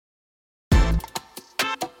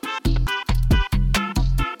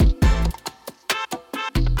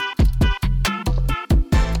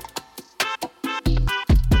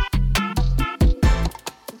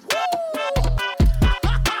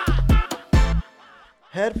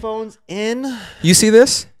Headphones in. You see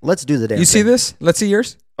this? Let's do the damn You see thing. this? Let's see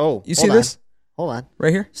yours. Oh, You see this? Hold on.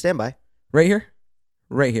 Right here? Stand by. Right here?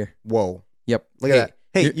 Right here. Whoa. Yep. Look at that.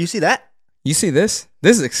 Hey, you see that? You see this?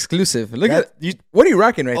 This is exclusive. Look That- at you. What are you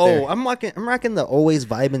rocking right there? Oh, I'm rocking the Always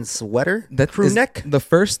Vibin' sweater. That crew is neck. The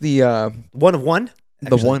first, One of one. the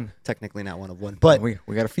Actually, one. Technically not one of one, but We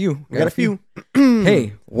got a few. we got a few.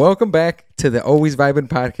 Hey, welcome back to the Always Vibin'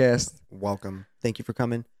 podcast. Welcome. Thank you for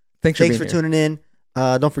coming. Thanks for being here. tuning in.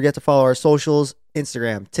 Don't forget to follow our socials: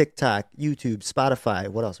 Instagram, TikTok, YouTube, Spotify.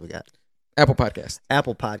 What else we got? Apple Podcast.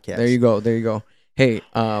 Apple Podcasts. There you go. There you go. Hey,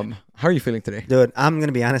 how are you feeling today? Dude, I'm going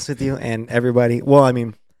to be honest with you and everybody. Well, I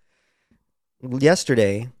mean,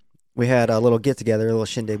 yesterday we had a little get together, a little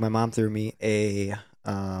shindig. My mom threw me a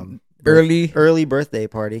early birthday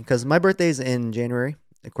party because my birthday's in January,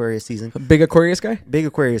 Aquarius season. Big Aquarius guy? Big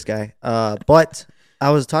Aquarius guy. But I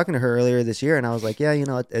was talking to her earlier this year and I was like, yeah,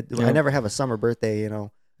 I never have a summer birthday,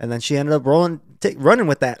 And then she ended up running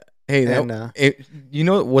with that. Hey, and, you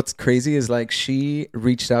know what's crazy is like she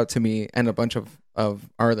reached out to me and a bunch of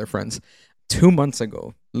our other friends 2 months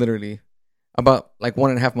ago, literally about like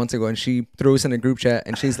 1.5 months ago, and she threw us in a group chat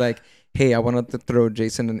and she's like, hey, I wanted to throw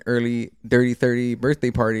Jason an early Dirty 30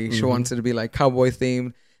 birthday party. She wants it to be like cowboy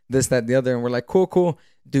themed, this, that, the other. And we're like, cool.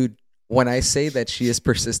 Dude, when I say that she is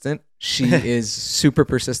persistent, she is super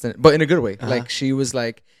persistent, but in a good way. Like she was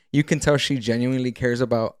like, you can tell she genuinely cares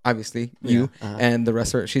about, obviously, you and the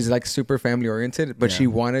rest of her. She's like super family oriented, but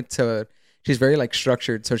she's very like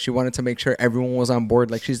structured. So she wanted to make sure everyone was on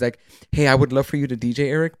board. Like she's like, hey, I would love for you to DJ,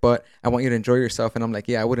 Eric, but I want you to enjoy yourself. And I'm like,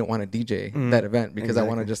 yeah, I wouldn't want to DJ that event because I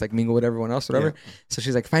want to just like mingle with everyone else, whatever. Yeah. So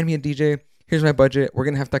she's like, find me a DJ. Here's my budget. We're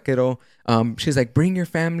going to have taquero. She's like, bring your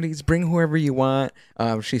families, bring whoever you want.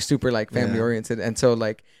 She's super like family oriented. And so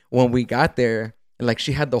like when we got there, like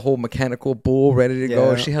she had the whole mechanical bull ready to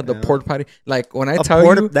go. She had the porta potty. Like when I tell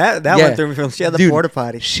you that went through me from. She had the porta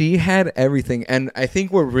potty. She had everything. And I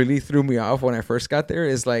think what really threw me off when I first got there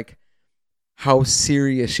is like how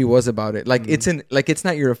serious she was about it. Like it's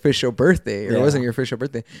not your official birthday, or it wasn't your official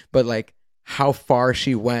birthday, but like how far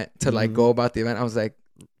she went to like go about the event. I was like,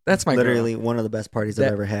 that's my literally girl. One of the best parties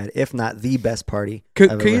I've ever had, if not the best party I've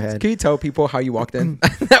ever had. Can you tell people how you walked in?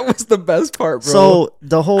 That was the best part, bro. So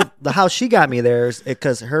the how she got me there is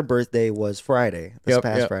because her birthday was Friday, this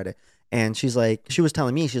past Friday, and she was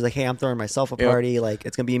telling me, she's like, hey, I'm throwing myself a party, like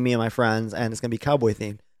it's gonna be me and my friends, and it's gonna be cowboy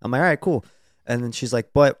themed. I'm like, all right, cool. And then she's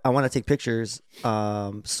like, but I want to take pictures.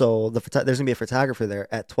 So there's gonna be a photographer there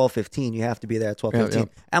at 12:15. You have to be there at 12:15. Yep.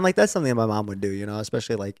 I'm like, that's something my mom would do,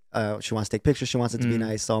 especially like she wants to take pictures. She wants it to be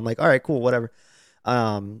nice. So I'm like, all right, cool, whatever.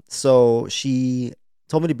 So she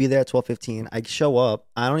told me to be there at 12:15. I show up.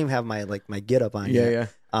 I don't even have my get up on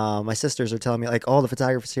yet. My sisters are telling me like, oh, the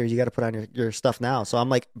photographer's here. You got to put on your stuff now. So I'm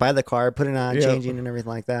like by the car, putting it on, changing and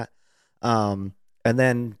everything like that. And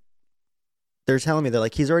then they're telling me, they're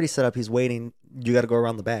like, he's already set up. He's waiting. You got to go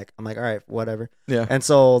around the back. I'm like, all right, whatever. Yeah. And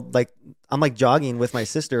so like, I'm like jogging with my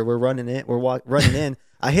sister. We're running in. Running in.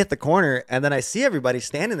 I hit the corner and then I see everybody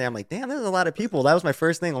standing there. I'm like, damn, there's a lot of people. That was my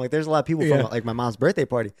first thing. I'm like, there's a lot of people from like my mom's birthday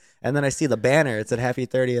party. And then I see the banner. It said happy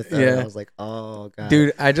 30th. And I was like, oh God.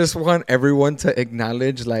 Dude, I just want everyone to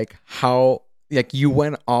acknowledge like how like you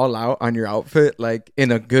went all out on your outfit, like in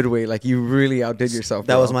a good way. Like you really outdid yourself.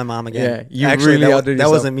 That was my mom again. Yeah, really outdid yourself. That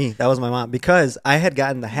wasn't me. That was my mom, because I had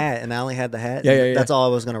gotten the hat and I only had the hat. Yeah. That's all I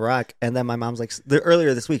was gonna rock. And then my mom's like,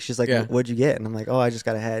 earlier this week, she's like, what'd you get? And I'm like, oh, I just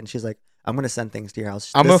got a hat. And she's like, I'm gonna send things to your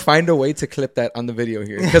house. I'm gonna find a way to clip that on the video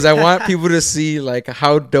here because I want people to see like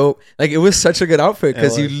how dope. Like it was such a good outfit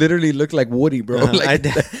because you literally looked like Woody, bro. Like I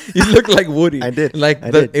did. You looked like Woody. I did. Like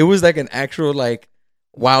it was like an actual like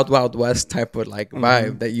Wild West type of like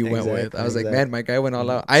vibe that you went with. I was like, man, my guy went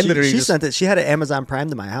all out. She sent it. She had an Amazon Prime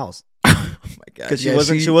to my house. Oh my god! Because she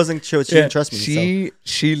didn't trust me.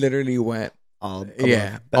 She literally went all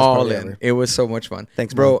in. It was so much fun.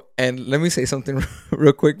 Thanks, bro. Mom. And let me say something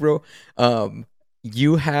real quick, bro.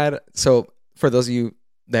 You had, so for those of you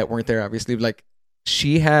that weren't there, obviously, like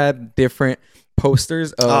she had different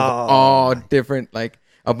posters of all different, like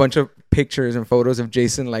a bunch of pictures and photos of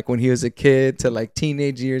Jason, like when he was a kid to like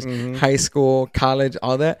teenage years, high school, college,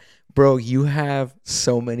 all that. Bro, you have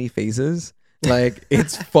so many phases. Like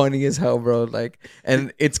it's funny as hell, bro. Like,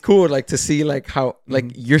 and it's cool like to see like how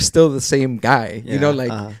like you're still the same guy,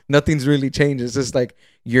 like nothing's really changed. It's just like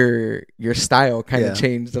your style kind of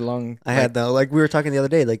changed along. I had we were talking the other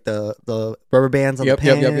day, like the rubber bands on the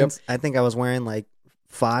pants. I think I was wearing like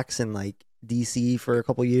Fox and like DC for a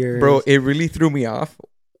couple years. Bro, it really threw me off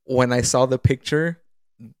when I saw the picture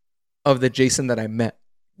of the Jason that I met.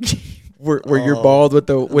 where you're bald with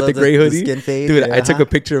the gray hoodie, the skin fade. dude. I took a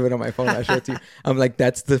picture of it on my phone. I showed it to you. I'm like,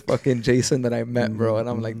 that's the fucking Jason that I met, bro. And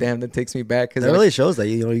I'm like, damn, that takes me back. That really shows that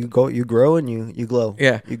you grow and you glow.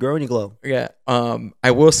 Yeah, you grow and you glow. Yeah.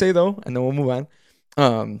 I will say though, and then we'll move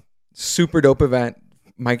on. Super dope event.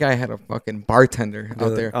 My guy had a fucking bartender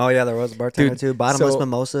out there. Oh yeah, there was a bartender too. Bottomless so-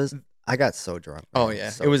 mimosas. I got so drunk. Man. Oh yeah,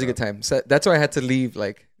 So it was a drunk. good time. So that's why I had to leave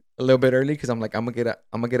like a little bit early because I'm like I'm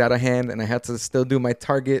gonna get out of hand, and I had to still do my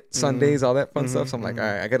Target Sundays, all that fun stuff. So I'm like, all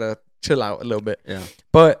right, I gotta chill out a little bit. Yeah.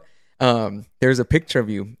 But there's a picture of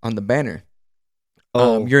you on the banner.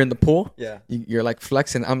 You're in the pool. Yeah. You're like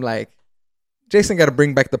flexing. I'm like, Jason got to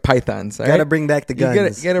bring back the pythons. All Gotta right? bring back the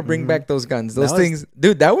guns. You gotta bring back those guns. Those That was- things,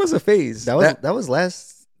 dude. That was a phase. That was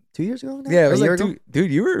last 2 years ago. Now? Yeah, it was a year like, ago.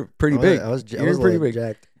 dude, you were pretty big. I was you were pretty big.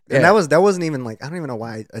 Jacked. Yeah. And that wasn't even like I don't even know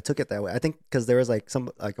why I took it that way. I think because there was like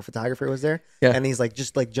a photographer was there, Yeah. and he's like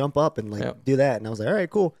just like jump up and like do that, and I was like, all right,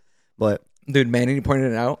 cool. But Dude, Manny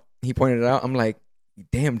pointed it out. I'm like,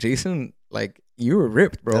 damn, Jason, like you were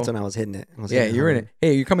ripped, bro. that's when I was hitting it. You were in it.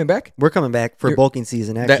 Hey, you coming back? We're coming back for bulking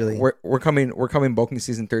season. Actually, We're coming bulking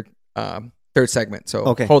season third segment. So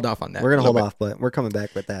Okay. hold off on that. we're gonna a hold little off, but we're coming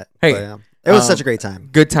back with that. Hey, But, it was such a great time.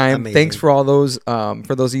 bit. Good time. Amazing. Thanks for all those.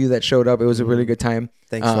 For those of you that showed up, it was a really good time.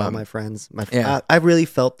 Thanks to all my friends. yeah. I really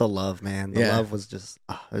felt the love, man. The Yeah. love was just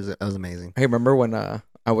it was amazing. Hey, remember when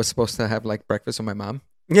I was supposed to have like breakfast with my mom?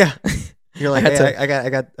 Yeah. You're like, I had hey, I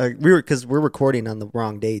got. Because we're recording on the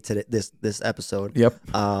wrong day today. This episode. Yep.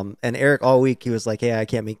 And Eric all week he was like, "Hey, I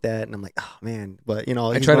can't make that," and I'm like, "Oh man," but he's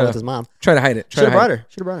tried going to- with his mom. Try to hide it. Should have brought her.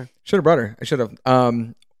 Should have brought her. I should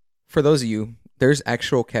have. For those of you, there's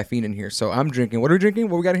actual caffeine in here. So I'm drinking. What are we drinking?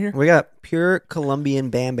 What we got in here? We got pure Colombian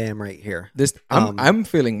Bam Bam right here. This I'm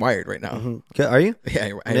feeling wired right now. Mhm. Are you?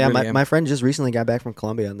 Yeah, I Yeah, really am. my friend just recently got back from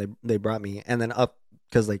Colombia and they brought me and then up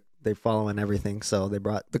because like they follow and everything, so they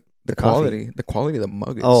brought the coffee. quality of the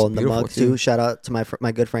mug is and the beautiful mug too. Shout out to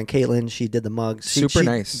my good friend Caitlin. She did the mugs. Super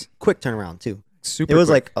nice. Quick turnaround too. Super. It was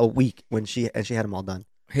quick. like a week when she had them all done.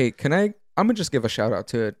 Hey, I'm gonna just give a shout out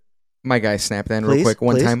to my guy Snapdan real Please, quick.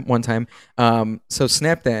 One please. time. So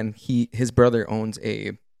Snapdan, his brother owns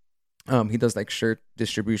a he does like shirt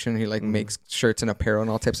distribution. He like makes shirts and apparel and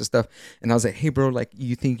all types of stuff. And I was like, hey bro, like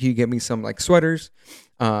you think you could get me some like sweaters,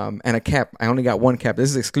 and a cap. I only got one cap. This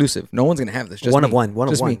is exclusive. No one's gonna have this. Just One me. of one.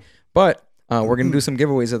 Just me. But we're gonna do some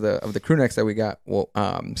giveaways of the crew necks that we got. Well,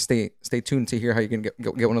 stay tuned to hear how you can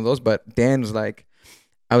get one of those. But Dan was like,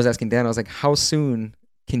 I was asking Dan, I was like, how soon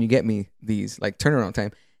can you get me these? Like turnaround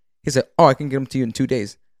time. He said, oh, I can get them to you in 2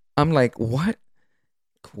 days. I'm like, what?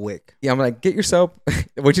 Quick. Yeah, I'm like, get yourself.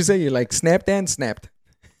 What'd you say? You're like, Snapdan snapped.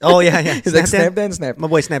 Oh yeah. He's like, Snapdan snapped. My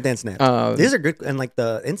boy Snapdan snapped. Um, These are good and like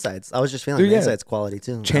the insides. I was just feeling Dude, the yeah. insides quality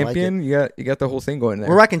too. I like it. Champion, you got the whole thing going there.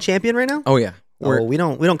 We're rocking Champion right now. Oh yeah. We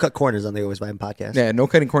don't cut corners on the Always Vibing podcast. Yeah, no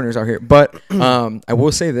cutting corners out here. But I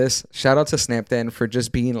will say this. Shout out to Snapdan for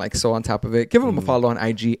just being like so on top of it. Give him a follow on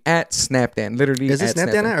IG at Snapdan. Literally. Is it at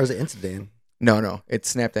Snapdan or is it Instadan? No,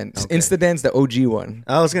 it's Snapdan. Okay. Instadan's the OG one.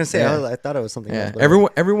 I was gonna say Yeah. I thought it was something Yeah, else.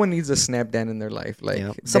 but- everyone needs a Snapdan in their life, like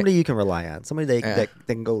somebody you can rely on, somebody that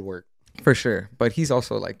can go to work. for sure. But he's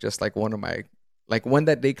also like just like one of my like when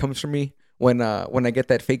that day comes for me when I get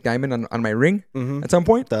that fake diamond on my ring at some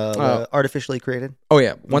point. The artificially created. Oh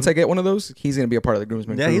yeah, once I get one of those, he's gonna be a part of the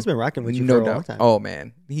groomsman. Yeah, crew. he's been rocking with you No for a doubt. long time. Oh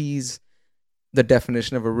man, he's the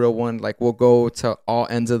definition of a real one. Like we'll go to all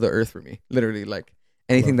ends of the earth for me. Literally, like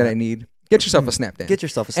anything that I need. Get yourself a Snapdan. Get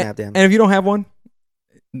yourself a Snapdan. And if you don't have one,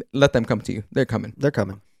 let them come to you. They're coming. They're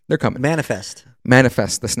coming. They're coming. Manifest.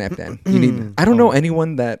 Manifest the Snapdan. You need. I don't know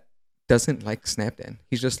anyone that doesn't like Snapdan.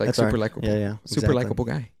 He's just like That's super hard. likable. Yeah, Super exactly. likable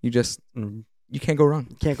guy. You just Mm. you can't go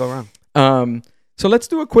wrong. Can't go wrong. So let's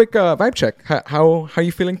do a quick vibe check. How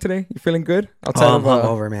you feeling today? You feeling good? Outside I'm of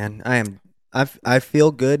hungover, man. I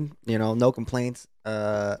feel good. You know, no complaints.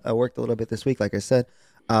 I worked a little bit this week, like I said.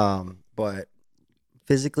 But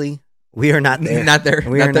physically, we are not there. Not there.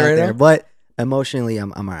 We Not are there not right there. now? But emotionally,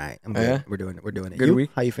 I'm all right. I'm good. Yeah? We're doing it. Good You? week?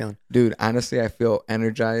 How you feeling? Dude, honestly, I feel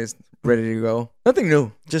energized, ready to go. Nothing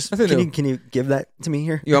new. Just Nothing new. can you give that to me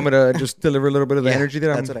here? You want me to just deliver a little bit of the Yeah, energy that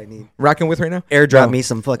that's I'm what I need. rocking with right now? Airdrop No. me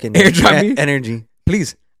some fucking Airdrop me? energy.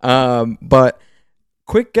 Please. But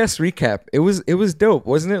quick guest recap. It was dope,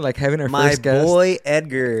 wasn't it? Like having our My first guest boy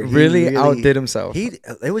Edgar he really outdid himself.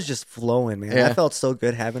 It was just flowing, man. Yeah. I felt so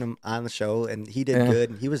good having him on the show, and he did Yeah. good.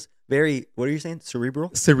 And he was very, what are you saying,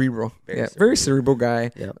 cerebral? Cerebral. Very Very cerebral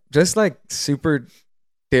guy. Yep. Just like super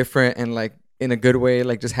different and like in a good way,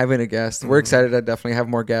 like just having a guest. We're excited to definitely have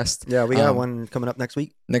more guests. Yeah, we got one coming up next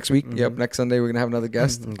week. Next week, yep. Next Sunday, we're gonna have another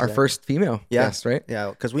guest. Exactly. Our first female guest, right?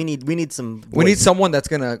 Yeah, because we need some. We need someone that's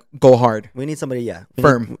gonna go hard. We need somebody,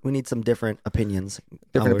 firm. We need some different opinions.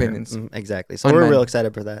 Different opinions. Exactly. So we're real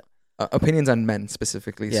excited for that. Opinions on men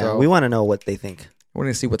specifically. Yeah, so we want to know what they think. We're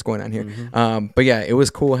gonna see what's going on here. But yeah, it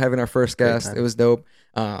was cool having our first guest. It was dope.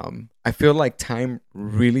 I feel like time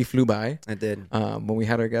really flew by. It did when we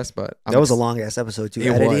had our guest, but that was a long ass episode too.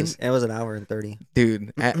 It was an hour and 30.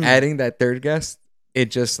 Dude, adding that third guest, it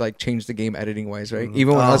just like changed the game editing wise, right?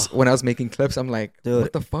 Even when I was making clips, I'm like, dude,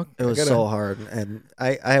 what the fuck? It was so hard, and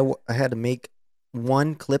I had to make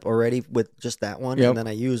one clip already with just that one, and then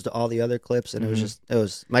I used all the other clips, and it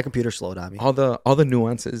was my computer slowed on me. All the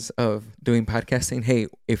nuances of doing podcasting. Hey,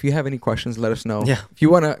 if you have any questions, let us know. Yeah, if you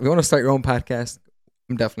wanna start your own podcast,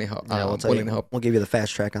 I'm definitely willing to help. We'll give you the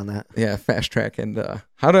fast track on that. Yeah, fast track and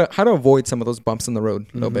how to avoid some of those bumps in the road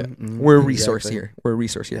a little bit. We're a resource here. We're a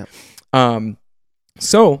resource here. Yeah.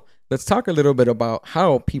 So let's talk a little bit about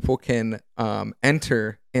how people can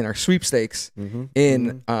enter in our sweepstakes. We're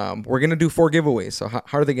gonna do 4 giveaways. So how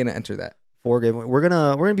are they gonna enter that? 4 giveaways.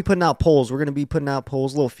 We're gonna be putting out polls.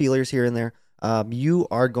 Little feelers here and there. You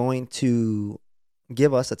are going to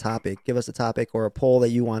give us a topic or a poll that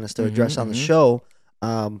you want us to address on the show.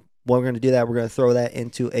 We're going to do that. We're going to throw that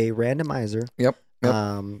into a randomizer. Yep.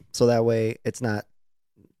 So that way it's not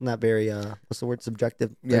very what's the word,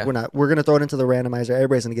 subjective. Yeah. We're going to throw it into the randomizer.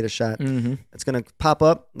 Everybody's going to get a shot. It's going to pop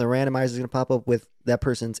up. The randomizer is going to pop up with that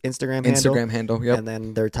person's Instagram handle. Yep. And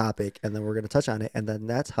then their topic, and then we're going to touch on it, and then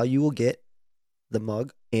that's how you will get the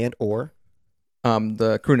mug and or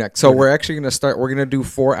the crew neck. So we're actually going to start. We're going to do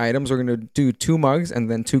 4 items. We're going to do 2 mugs and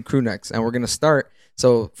then 2 crew necks, and we're going to start.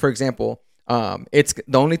 So for example, it's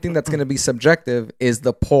the only thing that's going to be subjective is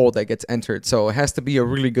the poll that gets entered. So it has to be a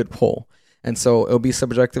really good poll. And so it'll be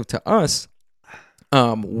subjective to us,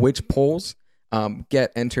 which polls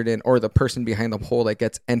get entered in, or the person behind the poll that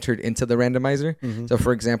gets entered into the randomizer. So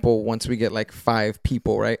for example, once we get like 5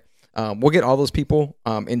 people, right? We'll get all those people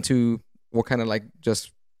we'll kind of like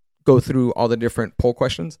just go through all the different poll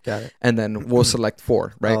questions. Got it. And then we'll select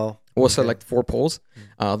 4, right? We'll select 4 polls.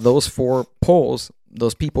 Those 4 polls,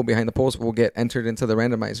 those people behind the polls will get entered into the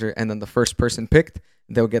randomizer, and then the first person picked,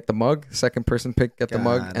 they'll get the mug. Second person picked, get the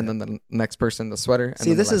mug, and then the next person the sweater. And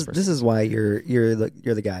see, then this is why you're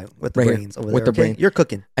the guy with the right brains here, over with there. the brain. You're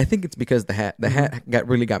cooking. I think it's because the hat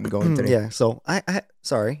really got me going today. Yeah. So I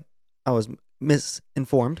sorry, I was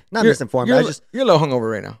misinformed. Not misinformed. You're a little hungover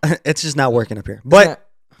right now. It's just not working up here. But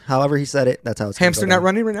however he said it, that's how it's hamster not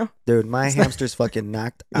running right now. Dude, my hamster's fucking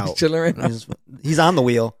knocked out. He's chilling right now. He's on the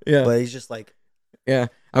wheel. Yeah, but he's just like. Yeah,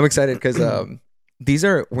 I'm excited because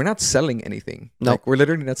we're not selling anything. No, like, we're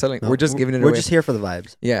literally not selling. We're just giving it away. We're just here for the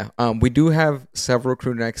vibes. Yeah. We do have several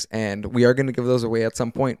crew necks, and we are going to give those away at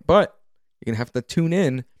some point. But you're gonna have to tune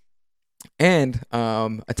in and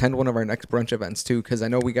attend one of our next brunch events too, because I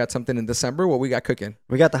know we got something in December. What we got cooking?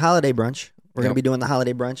 We got the holiday brunch. We're gonna be doing the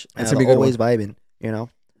holiday brunch. It's gonna be good. Always vibing, you know.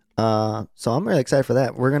 So I'm really excited for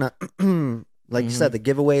that. We're gonna, like you said, the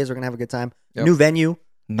giveaways. We're gonna have a good time. Yep. New venue.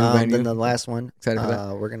 Venue. Than the last one. Excited for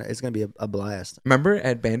that. It's gonna be a blast. Remember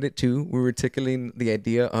at Bandit 2, we were tickling the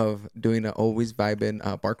idea of doing an always vibing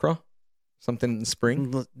bar crawl, something in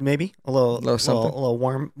spring. Maybe a little something, a little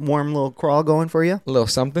warm little crawl going for you. A little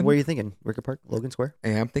something. Where are you thinking? Wicker Park, Logan Square.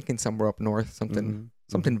 Hey, I'm thinking somewhere up north, something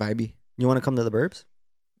vibey. You want to come to the Burbs?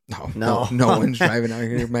 No one's driving out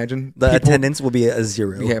here. Imagine the attendance will be a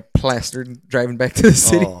 0. Yeah, plastered driving back to the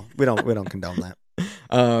city. Oh, we don't condone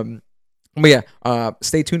that. But yeah,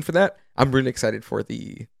 stay tuned for that. I'm really excited for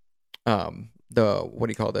the what do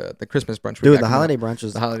you call the Christmas brunch? Dude, the holiday brunch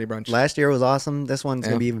was the holiday brunch. Last year was awesome. This one's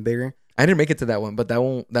gonna be even bigger. I didn't make it to that one, but that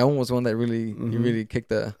one was one that really you really kicked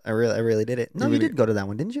the. I really did it. No, you did go to that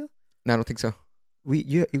one, didn't you? No, I don't think so.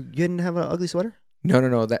 You didn't have an ugly sweater?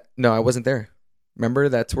 No, I wasn't there. Remember,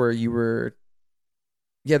 that's where you were.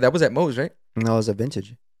 Yeah, that was at Moe's, right? No, it was at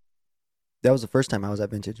Vintage. That was the first time I was at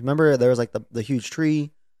Vintage. Remember, there was like the huge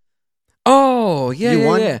tree. Oh, yeah, you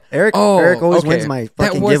won? Yeah. Eric always wins my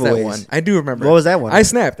fucking giveaways. That one. I do remember. What was that one? I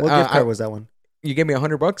snapped. What gift card was that one? You gave me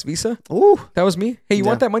 $100 Visa. Ooh, that was me. Hey, you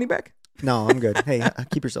want that money back? No, I'm good. Hey,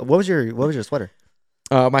 keep yourself. What was your sweater?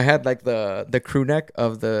 I had like the crew neck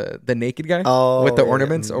of the naked guy with the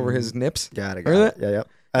ornaments over his nips. Got it. Yeah.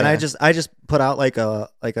 And I just put out like a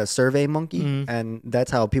survey monkey, and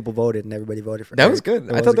that's how people voted, and everybody voted for. That was good.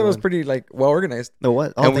 I thought that was pretty like well organized. No,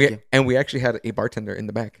 what? Oh, and we actually had a bartender in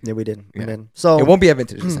the back. Yeah, we did. Yeah. So it won't be at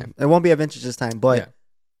Vintage this time. It won't be at Vintage this time, but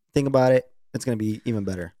think about it. It's gonna be even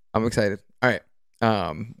better. I'm excited. All right.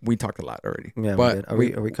 We talked a lot already. Yeah, but we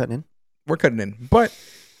did. Are we cutting in? we're cutting in. But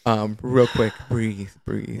real quick, breathe.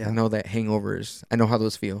 Yeah. I know that hangovers. I know how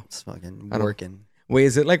those feel. It's fucking I don't- working. Wait,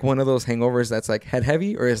 is it like one of those hangovers that's like head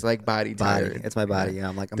heavy, or is like body Body. tired? It's my body. Yeah.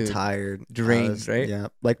 I'm like, I'm Dude, tired. drained, right? Yeah.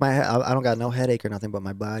 Like I don't got no headache or nothing, but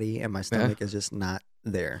my body and my stomach is just not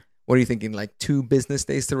there. What are you thinking? Like 2 business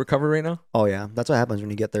days to recover right now? Oh yeah. That's what happens when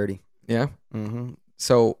you get 30. Yeah. Mm-hmm.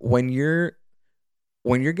 So when you're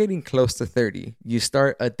getting close to 30, you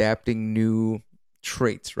start adapting new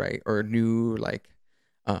traits, right? Or new like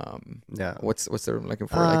Yeah. what's the word I'm looking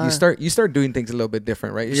for? Like you start doing things a little bit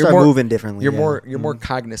different, right? You start moving differently. You're yeah. more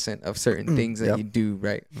cognizant of certain things that Yep. you do,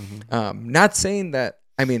 right? Mm-hmm. Not saying that.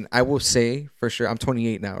 I mean, I will say for sure. I'm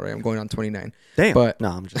 28 now, right? I'm going on 29. Damn. But no,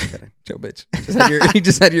 I'm just kidding. Joe, bitch, you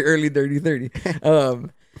just had your early 30.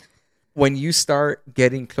 When you start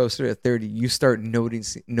getting closer to 30, you start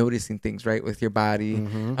noticing things, right, with your body.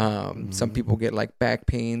 Mm-hmm. Some people get like back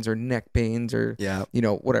pains or neck pains or Yeah.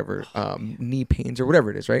 whatever, knee pains or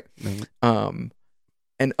whatever it is, right? Mm-hmm.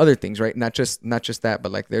 And other things, right? Not just that,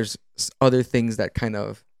 but like there's other things that kind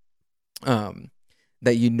of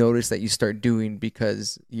that you notice that you start doing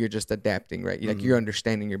because you're just adapting, right? Like you're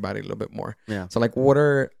understanding your body a little bit more. Yeah. So like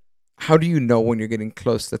how do you know when you're getting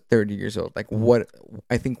close to 30 years old? Like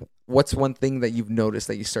what's one thing that you've noticed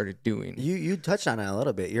that you started doing? You touched on it a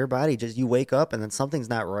little bit. Your body just, you wake up and then something's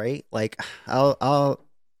not right. Like I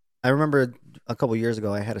remember a couple years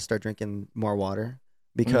ago I had to start drinking more water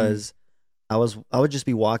because I would just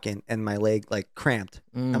be walking and my leg like cramped.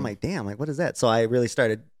 I'm like, damn, like what is that? So I really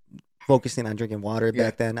started focusing on drinking water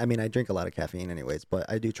back then. I mean, I drink a lot of caffeine anyways, but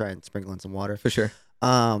I do try and sprinkle in some water. For sure.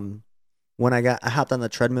 When I hopped on the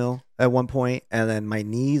treadmill at one point, and then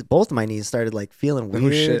both of my knees started like feeling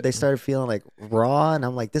weird. Shit. They started feeling like raw, and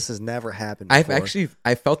I'm like, this has never happened before.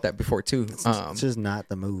 I felt that before too. It's just not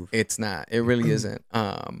the move. It's not. It really isn't.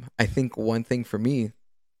 I think one thing for me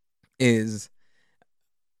is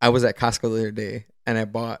I was at Costco the other day and I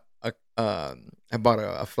bought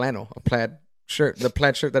a flannel, a plaid shirt, the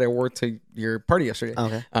plaid shirt that I wore to your party yesterday.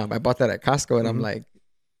 Okay. I bought that at Costco and I'm like,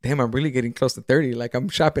 damn, I'm really getting close to 30. Like I'm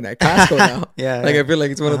shopping at Costco now. Yeah. Like I feel like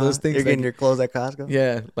it's one of those things. You're getting like, your clothes at Costco?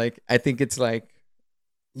 Yeah. Like I think it's like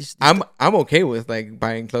I'm okay with like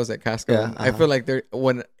buying clothes at Costco. Yeah, I feel like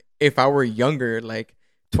if I were younger, like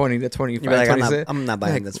 20 to 25, like, 26, I'm not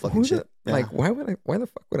buying like, this fucking shit. Yeah. Like why the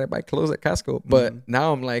fuck would I buy clothes at Costco? But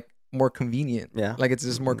now I'm like more convenient. Yeah. Like it's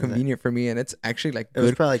just more convenient for me and it's actually like It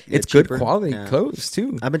was good. probably It's cheaper. good quality Yeah. clothes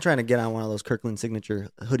too. I've been trying to get on one of those Kirkland signature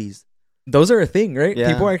hoodies. Those are a thing, right?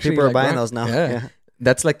 Yeah. People are like, buying those now. Yeah.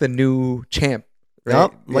 That's like the new Champ. Right?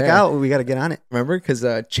 Oh, look out. We got to get on it. Remember? Because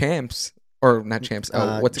Champs, or not Champs,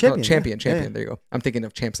 what's it called? Champion. Yeah. There you go. I'm thinking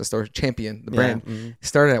of Champs, the store. Champion, the Yeah. brand,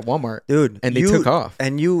 started at Walmart. Dude. And they took off.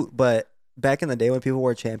 But back in the day when people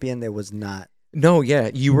wore Champion, there was not. No,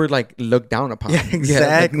 yeah. You were like looked down upon. Yeah,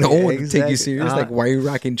 exactly. Like, no one would take you Exactly. serious. Like, why are you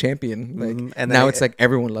rocking Champion? Like, And now then it's like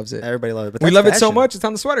everyone loves it. Everybody loves it. But We that's love it so fashion. much. It's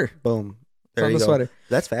on the sweater. Boom. It's There on you the go. sweater.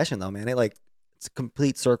 That's fashion though, man. It's a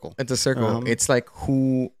complete circle. It's a circle. It's like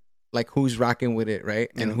who's rocking with it, right?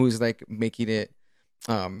 And who's like making it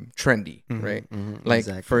trendy, right? Like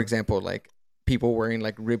exactly. for example, like people wearing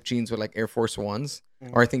like ripped jeans with like Air Force Ones,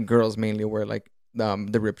 or I think girls mainly wear like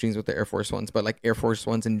the ripped jeans with the Air Force Ones, but like Air Force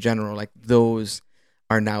Ones in general, like those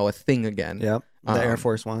are now a thing again. Yep. The Air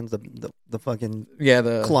Force Ones, the fucking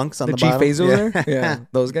the clunks on the G bottom. phase over there. Yeah,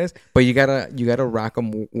 those guys. But you gotta rock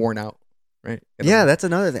them worn out, right? Yeah, that's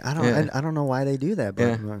another thing. I don't know why they do that, but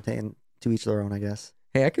Yeah. I'm taking to each their own, I guess.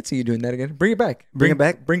 Hey, I could see you doing that again. Bring it back. Bring it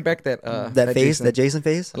back? Bring back that that face, Jason. that Jason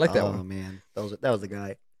face. I like that Oh one. man, that was the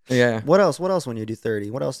guy. Yeah. What else? What else when you do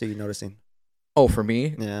 30? What else are you noticing? Oh, for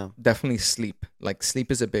me, Yeah. definitely sleep. Like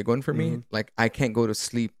sleep is a big one for me. Like I can't go to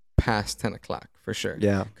sleep past 10 o'clock for sure.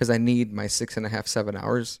 Yeah. Because I need my 6.5, 7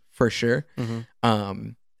 hours for sure. Mm-hmm.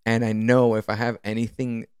 And I know if I have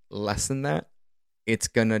anything less than that, it's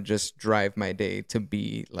gonna just drive my day to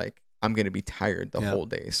be like I'm gonna be tired the whole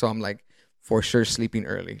day. So I'm like for sure sleeping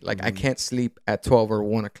early. Like I can't sleep at 12 or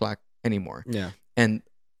 1 o'clock anymore. Yeah. And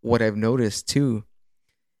what I've noticed too,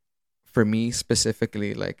 for me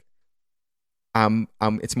specifically, like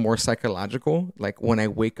it's more psychological. Like when I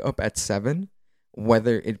wake up at 7,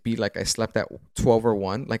 whether it be like I slept at 12 or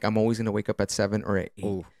 1, like I'm always gonna wake up at 7 or at 8.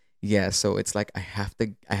 Ooh. Yeah, so it's like I have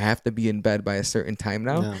to be in bed by a certain time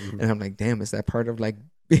now. Yeah. And I'm like, damn, is that part of like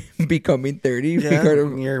becoming 30? Yeah. Part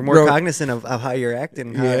of You're more cognizant of how you're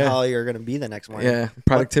acting, how you're gonna be the next morning. Yeah,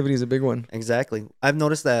 productivity is a big one. Exactly. I've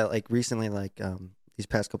noticed that like recently, like these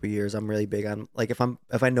past couple of years, I'm really big on like if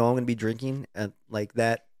I know I'm gonna be drinking at like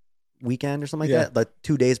that weekend or something like that, like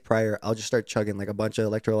 2 days prior, I'll just start chugging like a bunch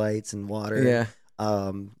of electrolytes and water. Yeah.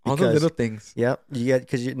 All the little things. Yep. You get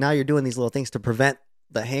because now you're doing these little things to prevent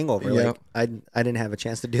the hangover. Yep. Like I didn't have a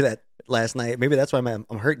chance to do that last night. Maybe that's why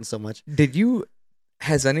I'm hurting so much.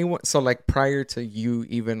 Has anyone, so like prior to you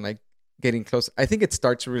even like getting close, I think it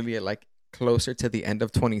starts really at like closer to the end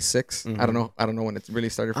of 26. I don't know when it really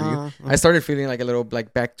started for you. I started feeling like a little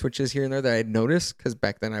like back twitches here and there that I'd noticed, because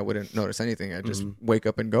back then I wouldn't notice anything. I'd just wake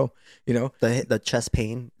up and go, you know, the chest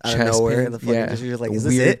pain out of nowhere. Pain, the fucking, yeah. you're like, is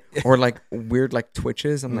weird, this it? Or like weird like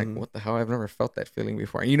twitches. I'm like, what the hell? I've never felt that feeling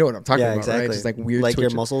before. You know what I'm talking about, exactly. right? Just like weird, like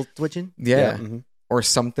twitches. your muscle twitching. Yeah. Or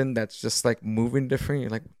something that's just like moving different. You're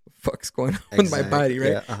like, fuck's going on with my body,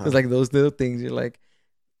 right? Yeah, It's like those little things. You're like,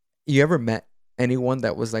 you ever met anyone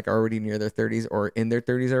that was like already near their 30s or in their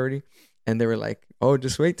 30s already, and they were like, oh,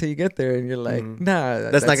 just wait till you get there, and you're like, nah,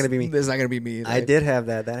 that's not gonna be me. That's not gonna be me. I did have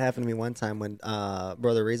that happened to me one time when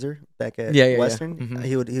Brother Razor back at Western,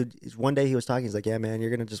 he would one day he was talking, he's like, yeah man,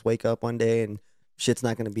 you're gonna just wake up one day and shit's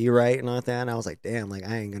not gonna be right and all that. And I was like, damn, like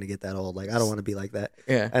I ain't gonna get that old, like I don't want to be like that.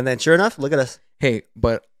 Yeah. And then sure enough, look at us. Hey,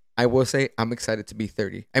 but I will say I'm excited to be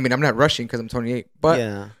 30. I mean, I'm not rushing because I'm 28, but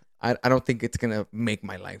yeah, I don't think it's gonna make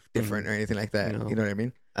my life different or anything like that. You know what I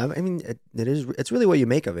mean? I mean, it's really what you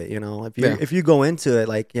make of it, you know. If you go into it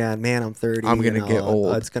like, yeah, man, I'm 30, I'm gonna get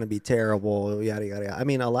old. It's gonna be terrible, yada yada yada. I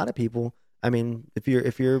mean, a lot of people. I mean, if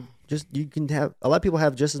you're just, you can have, a lot of people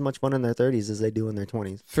have just as much fun in their 30s as they do in their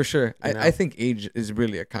 20s. For sure. I think age is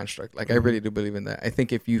really a construct. Like I really do believe in that. I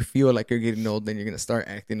think if you feel like you're getting old, then you're gonna start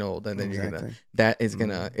acting old, and then you're gonna, that is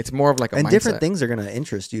gonna, it's more of like a and mindset. Different things are gonna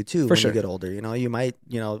interest you too when sure. you get older. You know, you might,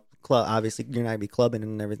 club. Obviously, you're not gonna be clubbing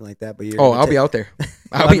and everything like that, but you're. I'll be out there.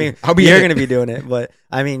 I'll be. You're gonna be doing it, but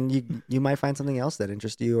I mean, you might find something else that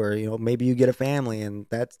interests you, or maybe you get a family, and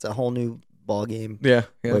that's a whole new ball game. Yeah.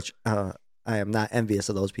 Which I am not envious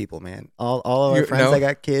of those people, man. All of our friends that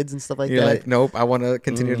got kids and stuff like you're that. Like, nope, I want to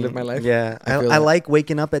continue to live my life. Yeah, I like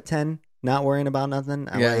waking up at 10, not worrying about nothing.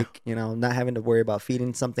 I like not having to worry about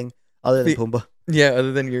feeding something other than Pumbaa. Yeah,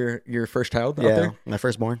 other than your first child out there. My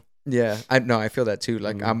firstborn. Yeah, I feel that too.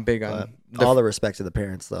 Like I'm big on all the respect to the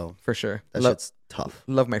parents, though. For sure, that shit's tough.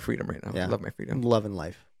 Love my freedom right now. Yeah, love my freedom. Loving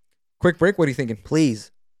life. Quick break. What are you thinking?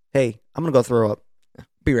 Please. Hey, I'm gonna go throw up.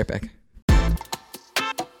 Be right back.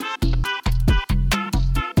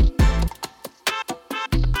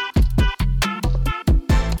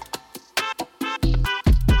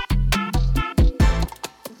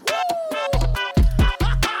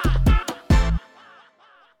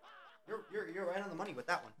 You're right on the money with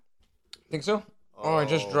that one. Think so? Oh, I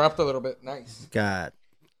just dropped a little bit. Nice. God,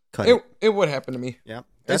 it would happen to me. Yeah,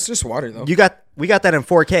 that's just water though. We got that in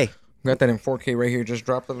 4K. Got that in 4K right here. Just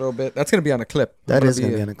dropped a little bit. That's gonna be on a clip. That is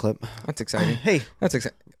gonna be on a clip. That's exciting. Hey, that's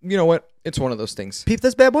exciting. You know what? It's one of those things. Peep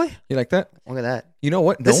this bad boy. You like that? Look at that. You know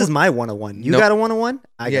what? This is my 101. You got a 101?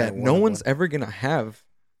 I got a 101. No one's ever gonna have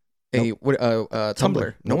a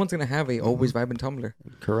tumbler. No one's gonna have a always vibing tumbler.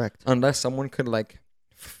 Correct. Unless someone could like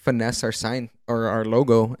finesse our sign or our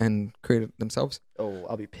logo and create it themselves. Oh,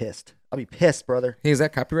 I'll be pissed. I'll be pissed, brother. Hey, is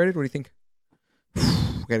that copyrighted? What do you think?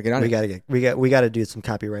 We gotta get on it. We gotta do some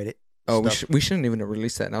copyrighted. Oh, we shouldn't even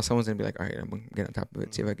release that. Now someone's gonna be like, all right, I'm gonna get on top of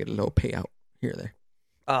it, see if I get a little payout here or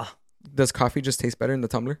there. Does coffee just taste better in the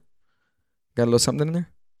tumbler? Got a little something in there?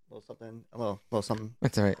 A little something.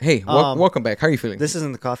 That's all right. Hey, welcome back. How are you feeling? This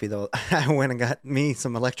isn't the coffee though. I went and got me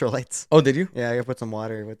some electrolytes. Oh, did you? Yeah, I put some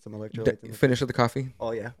water with some electrolytes. Finish with the coffee?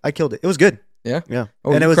 Oh yeah, I killed it. It was good. Yeah, yeah.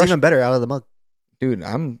 Oh, and it was even better out of the mug. Dude,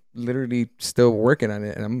 I'm literally still working on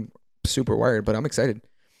it, and I'm super wired, but I'm excited.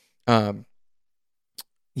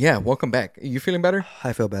 Yeah, welcome back. You feeling better?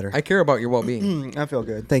 I feel better. I care about your well-being. I feel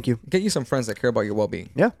good. Thank you. Get you some friends that care about your well-being.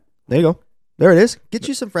 Yeah, there you go. There it is. Get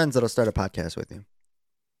you some friends that'll start a podcast with you.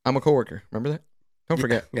 I'm a coworker. Remember that? Don't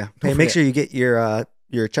forget. Yeah. Hey, make sure you get your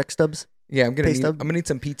check stubs. Yeah, I'm gonna need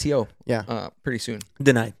some PTO. Yeah. Pretty soon.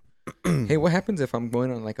 Denied. Hey, what happens if I'm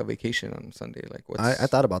going on like a vacation on Sunday? Like, what's... I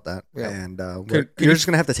thought about that. Yeah. And you're just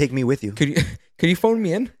gonna have to take me with you. Could you phone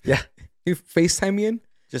me in? Yeah. You FaceTime me in?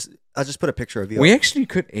 I'll just put a picture of you. We actually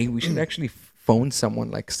could. Hey, we should actually phone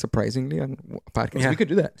someone like surprisingly on a podcast. Yeah. We could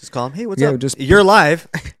do that. Just call them. Hey, what's up? You're live.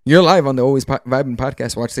 You're live on the Always Vibing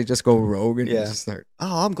podcast. Watch they just go rogue and just start.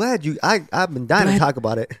 Oh, I'm glad you. I've been dying to talk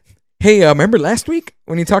about it. Hey, remember last week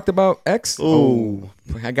when you talked about X? Oh,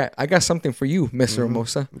 I got something for you, Mr.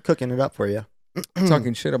 Mimosa. I'm cooking it up for you.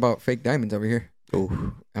 Talking shit about fake diamonds over here.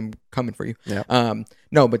 Oh, I'm coming for you. Yeah.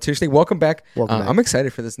 No, but seriously, welcome back. Welcome back. I'm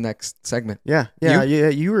excited for this next segment. Yeah.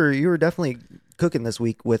 You were definitely cooking this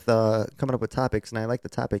week with coming up with topics, and I like the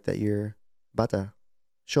topic that you're about to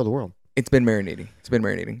show the world. It's been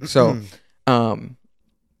marinating. So,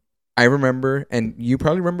 I remember, and you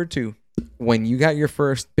probably remember too, when you got your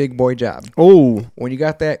first big boy job, Oh. when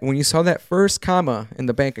you saw that first comma in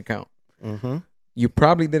the bank account, you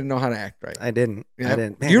probably didn't know how to act right. I didn't. Yeah. I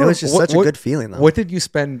didn't. Man, it was just such a good feeling, though. What did you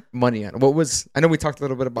spend money on? I know we talked a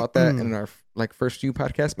little bit about that in our like first few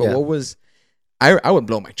podcasts, but what was, I would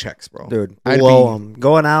blow my checks, bro. Dude, blow them.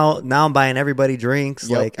 Going out, now I'm buying everybody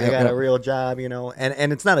drinks. I got a real job,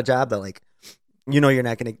 and it's not a job that like, you're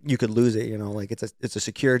not going to, you could lose it, like it's a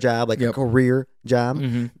secure job, like a career job.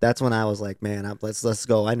 That's when I was like, man, let's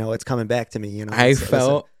go. I know it's coming back to me, I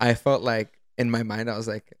felt like, in my mind, I was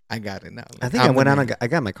like, I got it now. Like, I think I went out and I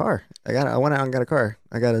got my car. I went out and got a car.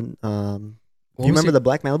 I got a, do you remember the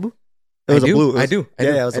black Malibu? It was a blue. I do.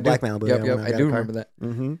 Yeah, it was a black Malibu. Yep. I do remember that.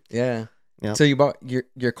 Yeah. Yep. So you bought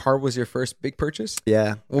your car was your first big purchase?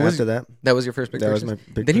 Yeah. After that. That was your first big purchase? That was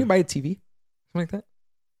my big Didn't you buy a TV? Something like that?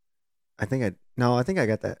 I think I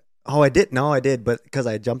got that. Oh, I did. No, I did, but because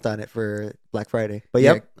I jumped on it for Black Friday. But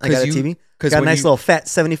I got a TV. Got a nice little fat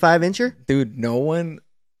 75-incher. Dude,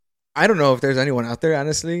 I don't know if there's anyone out there,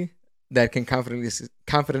 honestly, that can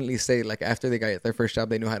confidently say, like, after they got their first job,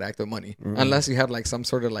 they knew how to act with money. Unless you had, like, some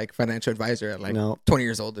sort of, like, financial advisor at, like, 20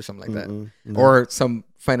 years old or something like that. Or some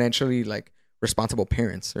financially, like, responsible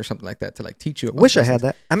parents or something like that to, like, teach you about Wish I had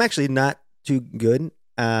that. I'm actually not too good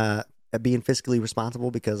at being fiscally responsible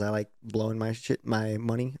because I like blowing my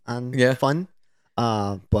money on fun.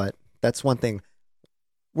 But that's one thing.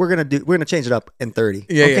 We're gonna change it up in 30.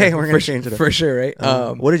 Yeah, okay, we're gonna change it up for sure, right?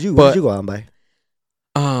 What did you go out and buy?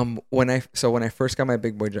 When I first got my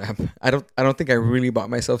big boy job, I don't think I really bought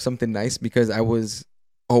myself something nice because I was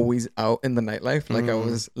always out in the nightlife. Like I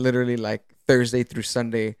was literally like Thursday through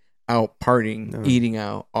Sunday out partying, eating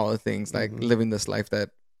out, all the things, like living this life that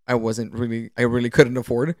I really couldn't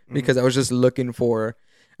afford because I was just looking for.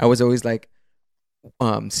 I was always like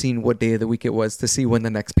seeing what day of the week it was to see when the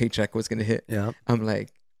next paycheck was gonna hit. Yeah, I'm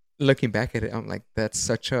like. Looking back at it, I'm like, that's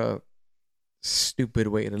such a stupid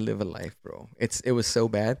way to live a life, bro. It was so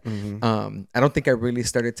bad. I don't think I really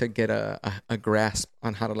started to get a grasp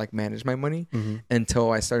on how to like manage my money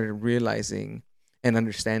until I started realizing and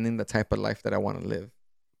understanding the type of life that I want to live.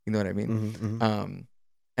 You know what I mean? And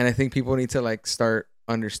I think people need to like start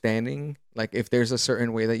understanding like if there's a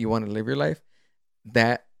certain way that you want to live your life,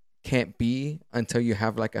 that can't be until you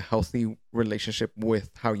have like a healthy relationship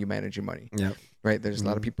with how you manage your money. Yeah. Right. There's a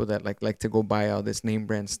lot of people that like to go buy all this name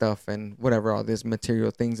brand stuff and whatever, all this material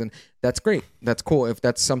things. And that's great. That's cool. If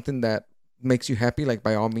that's something that makes you happy, like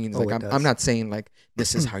by all means, like I'm not saying like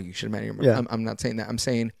this is how you should manage your money. Yeah. I'm not saying that. I'm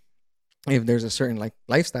saying if there's a certain like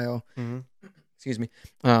lifestyle, excuse me,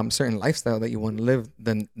 certain lifestyle that you want to live,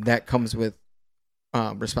 then that comes with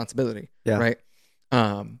responsibility. Yeah. Right.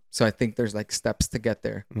 So I think there's like steps to get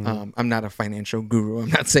there. I'm not a financial guru. I'm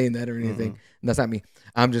not saying that or anything. That's not me.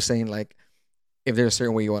 I'm just saying like, if there's a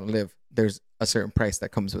certain way you want to live, there's a certain price that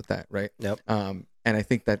comes with that, right? Yep. And I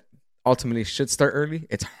think that ultimately should start early.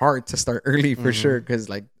 It's hard to start early for sure, because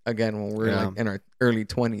like again, when we're like in our early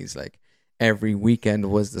 20s, like every weekend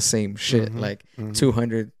was the same shit, like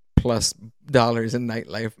 $200+ in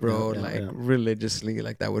nightlife, bro. Religiously,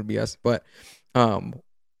 like that would be us. But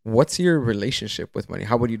what's your relationship with money?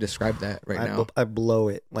 How would you describe that now? I blow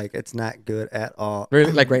it. Like it's not good at all.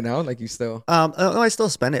 Really? Like right now? Like you still? No, I still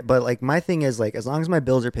spend it, but like my thing is like as long as my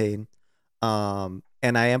bills are paid, and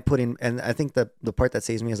I am putting, and I think the part that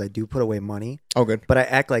saves me is I do put away money. Oh, good. But I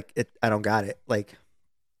act like I don't got it. Like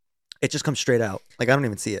it just comes straight out. Like I don't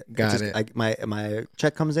even see it. Got it. My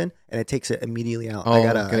check comes in and it takes it immediately out. Oh, I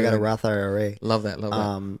got a Roth IRA. Love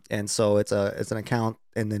that. And so it's an account,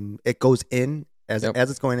 and then it goes in. As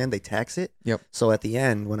it's going in, they tax it. Yep. So at the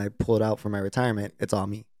end, when I pull it out for my retirement, it's all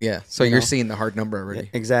me. Yeah. So you're seeing the hard number already.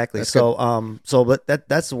 Exactly. That's so good. But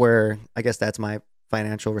that's where I guess that's my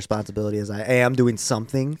financial responsibility. Is I am doing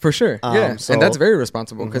something for sure. Yeah. And that's very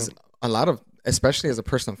responsible because a lot of, especially as a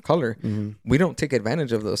person of color, we don't take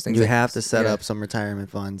advantage of those things. You have to set up some retirement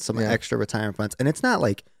funds, some extra retirement funds, and it's not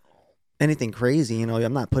like anything crazy,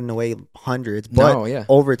 I'm not putting away hundreds, but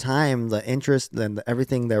over time, the interest and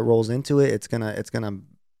everything that rolls into it, it's gonna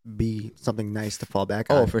be something nice to fall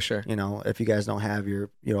back on. Oh, for sure. If you guys don't have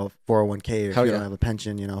your 401k or if you don't have a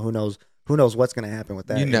pension, who knows what's gonna happen with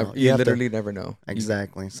that. You literally never know.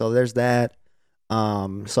 Exactly. So there's that.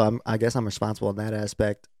 So I guess I'm responsible in that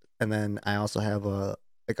aspect, and then I also have a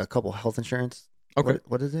couple health insurance. Okay.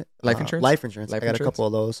 What is it? Life insurance. Life insurance. I got a couple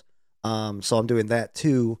of those. So I'm doing that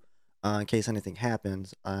too. In case anything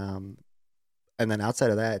happens. And then outside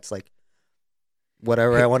of that, it's like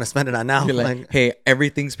whatever I want to spend it on now. You're like, hey,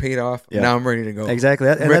 everything's paid off. Yeah. Now I'm ready to go. Exactly.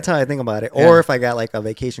 And that's how I think about it. Yeah. Or if I got like a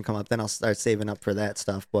vacation come up, then I'll start saving up for that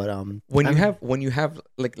stuff. But when you have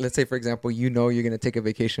like, let's say for example, you're gonna take a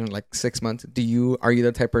vacation in like 6 months. Are you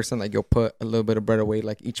the type of person like you'll put a little bit of bread away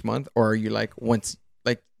like each month, or are you like once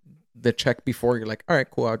like the check before you're like, all right,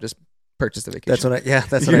 cool, I'll just purchase the vacation? That's what I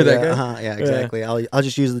do. That Yeah, exactly. Yeah. I'll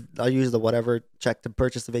just use the whatever check to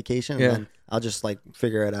purchase the vacation, and then I'll just like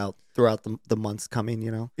figure it out throughout the months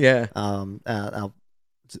coming. Yeah. I'll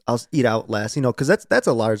eat out less, because that's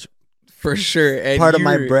a large for sure. And part of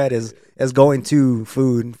my bread is going to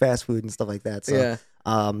food and fast food and stuff like that. So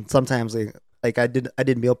sometimes like I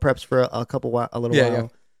did meal preps for a little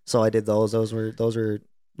while. So I did those. Those were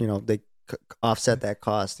they offset that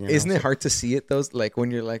cost. Isn't it hard to see it those like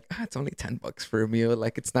when you're like, it's only $10 for a meal,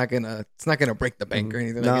 like it's not gonna break the bank or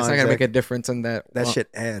anything. Like, it's not gonna make a difference in that. That shit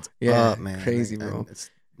adds up, man. Crazy, bro. It's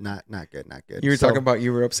not good. You were talking about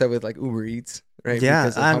you were upset with like Uber Eats, right? Yeah,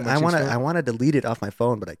 I want to delete it off my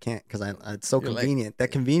phone, but I can't because it's so convenient.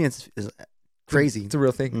 That convenience is crazy. It's a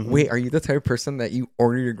real thing. Wait, are you the type of person that you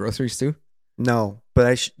order your groceries too? No, but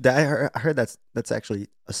I heard that's actually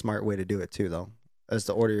a smart way to do it too, though. Is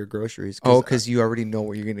to order your groceries. Because you already know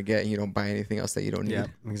what you're gonna get, and you don't buy anything else that you don't need. Yeah,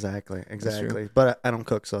 exactly. But I don't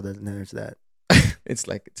cook, so then there's that. It's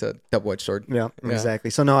a double-edged sword. Yeah, exactly.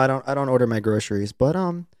 So no, I don't order my groceries. But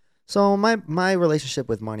so my relationship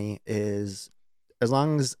with money is as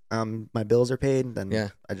long as my bills are paid,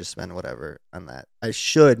 then I just spend whatever on that. I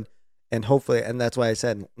should, and hopefully, and that's why I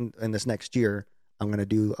said in this next year I'm gonna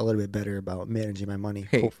do a little bit better about managing my money.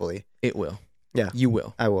 Hey, hopefully, it will. Yeah, you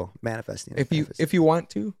will. I will manifesting. If you want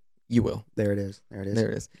to, you will. There it is.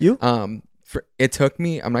 You? It took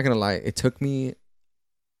me. I'm not gonna lie. It took me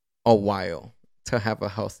a while to have a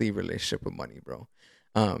healthy relationship with money, bro.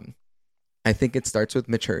 I think it starts with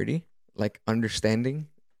maturity, like understanding,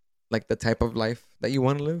 like the type of life that you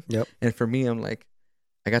want to live. Yep. And for me, I'm like,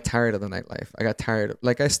 I got tired of the nightlife. I got tired of,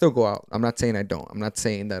 like, I still go out. I'm not saying I don't. I'm not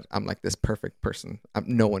saying that I'm like this perfect person.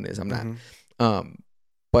 No one is. I'm not.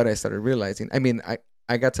 But I started realizing, I mean,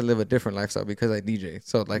 I got to live a different lifestyle because I DJ.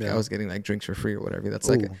 So like I was getting like drinks for free or whatever. That's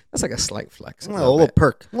like a slight flex. A little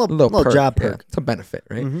perk. A little job perk. Yeah, it's a benefit,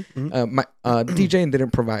 right? Mm-hmm. My DJing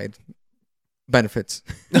didn't provide benefits.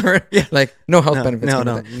 Like no health benefits.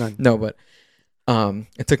 None. No, but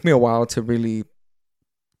it took me a while to really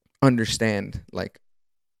understand like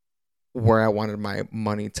where I wanted my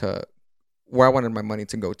money to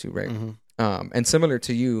go to, right? And similar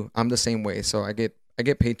to you, I'm the same way. So I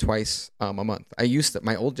get paid twice a month.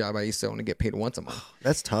 My old job, I used to only get paid once a month.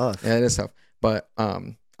 That's tough. Yeah, it is tough. But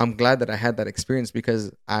I'm glad that I had that experience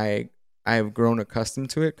because I've grown accustomed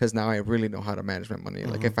to it because now I really know how to manage my money.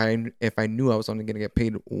 Like if I knew I was only going to get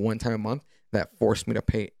paid one time a month, that forced me to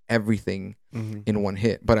pay everything in one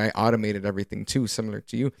hit. But I automated everything too, similar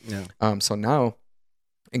to you. Yeah. So now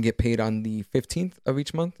I get paid on the 15th of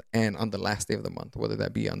each month and on the last day of the month, whether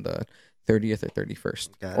that be on the 30th or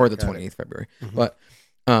 31st or the 28th February. But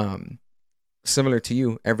similar to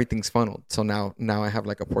you, everything's funneled. So now I have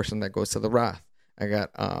like a portion that goes to the Roth. I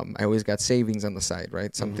always got savings on the side,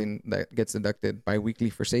 right? Something that gets deducted bi-weekly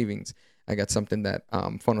for savings. I got something that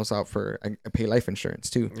funnels out for, I pay life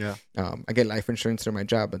insurance too. Yeah. I get life insurance through my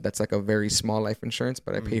job, but that's like a very small life insurance,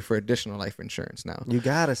 but I pay for additional life insurance now. You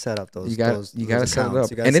got to set up those. You got to set it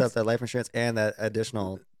up. You got to set up that life insurance and that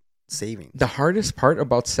additional savings. The hardest part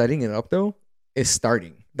about setting it up though is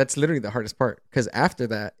starting. That's literally the hardest part because after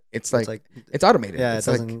that it's automated. Yeah,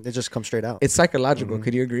 it just comes straight out. It's psychological.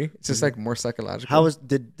 Could you agree? It's just like more psychological.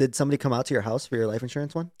 Did somebody come out to your house for your life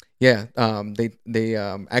insurance one? Yeah. They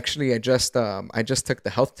actually I just took the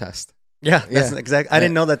health test. Yeah, that's exactly. I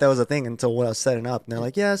didn't know that was a thing until when I was setting up. And they're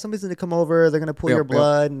like, yeah, somebody's going to come over. They're going to pull your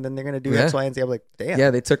blood, and then they're going to do X, Y, and Z. I'm like, damn.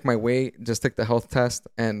 Yeah, they took my weight, just took the health test,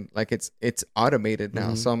 and like it's automated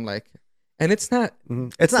now. So I'm like, and it's not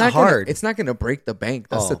it's not hard. It's not going to break the bank.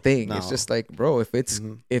 That's the thing. No. It's just like, bro, if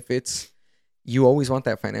it's you always want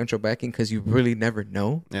that financial backing because you really never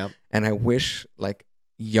know. Yeah. And I wish like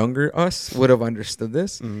younger us would have understood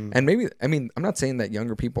this. And maybe, I mean, I'm not saying that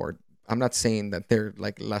younger people are. I'm not saying that they're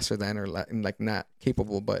like lesser than or like not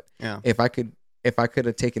capable, but if I could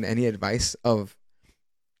have taken any advice of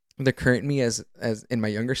the current me as in my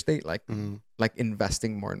younger state, like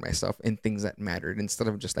investing more in myself in things that mattered instead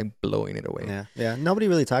of just like blowing it away. Yeah. Nobody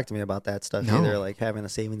really talked to me about that stuff either, like having a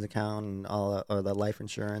savings account and all that, or the life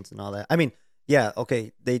insurance and all that. I mean, yeah,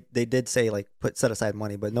 okay, they did say like set aside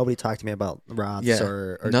money, but nobody talked to me about Roths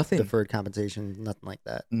or nothing, deferred compensation, nothing like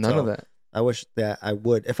that. None of that. I wish that I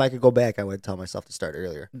would. If I could go back, I would tell myself to start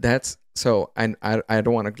earlier. That's so. I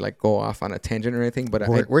don't want to like go off on a tangent or anything, but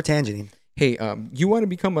we're tangenting. hey, you want to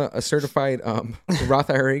become a certified Roth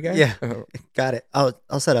IRA guy? Yeah. Got it.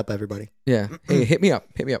 I'll set up everybody. Yeah. Hey, hit me up.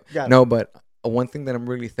 Got it. No, but one thing that I'm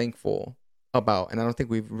really thankful about, and I don't think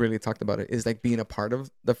we've really talked about it, is like being a part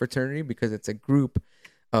of the fraternity, because it's a group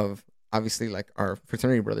of obviously like our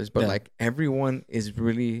fraternity brothers, but like everyone is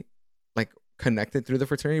really like connected through the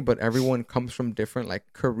fraternity, but everyone comes from different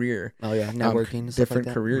like career, networking, different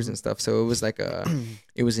like careers and stuff. So it was like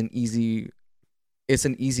it's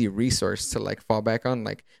an easy resource to like fall back on.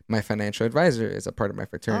 Like my financial advisor is a part of my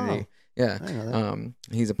fraternity. Yeah. I know that.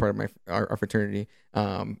 He's a part of our fraternity.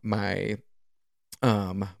 My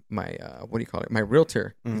what do you call it? My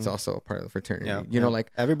realtor is also a part of the fraternity. You know,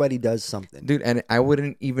 like everybody does something, dude. And I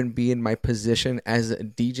wouldn't even be in my position as a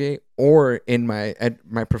DJ or in my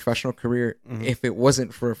professional career if it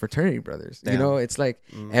wasn't for fraternity brothers. You know, it's like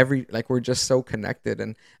we're just so connected.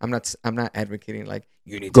 And I'm not advocating like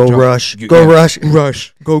you need to rush,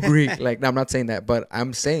 go Greek. Like, no, I'm not saying that, but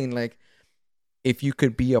I'm saying like, if you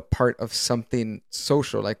could be a part of something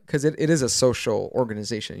social, like, because it is a social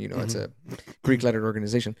organization, you know, it's a Greek lettered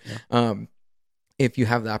organization. If you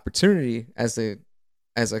have the opportunity as a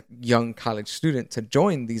young college student to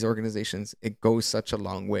join these organizations, it goes such a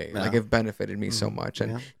long way. Like, it benefited me so much.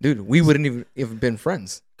 And dude, we wouldn't even been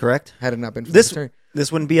friends. Correct. Had it not been for this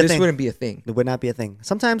wouldn't be a thing. This wouldn't be a thing. It would not be a thing.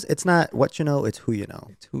 Sometimes it's not what you know, it's who you know.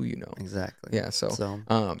 It's who you know. Exactly. Yeah. So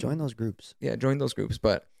join those groups. Yeah, join those groups.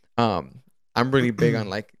 But I'm really big on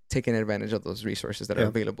like taking advantage of those resources that are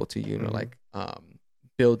available to you, you know, like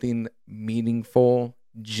building meaningful,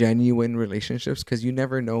 genuine relationships, because you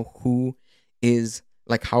never know who is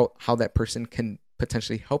like how that person can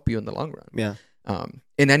potentially help you in the long run. Yeah.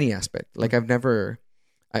 In any aspect. Like I'm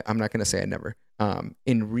not going to say I never,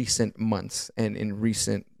 in recent months and in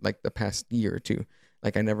recent, like the past year or two,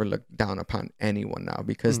 like I never looked down upon anyone now,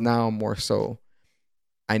 because now more so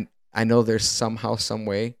I know there's somehow, some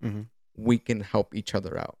way we can help each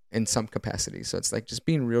other out in some capacity. So it's like just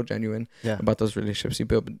being real genuine about those relationships you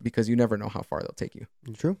build, because you never know how far they'll take you.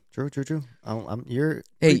 True. You're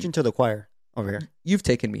preaching to the choir over here. You've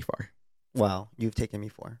taken me far. Wow. You've taken me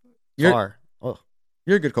far. You're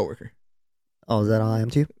a good coworker. Oh, is that all I am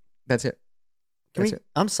to you? That's it.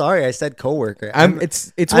 I'm sorry, I said coworker.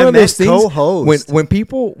 It's one of those things. Co-host. When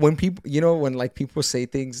people, you know, when like people say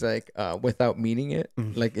things like without meaning it,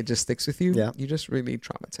 like it just sticks with you. Yeah. You just really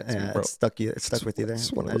traumatize me, bro. It stuck with you there. I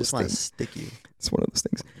just want to stick you. It's one of those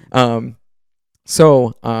things.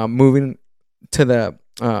 So moving to the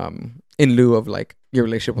in lieu of like your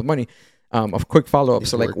relationship with money, a quick follow up.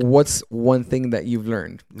 So like, what's one thing that you've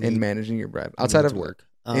learned in managing your bread outside of work?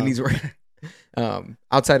 It needs work.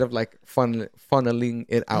 Outside of like funneling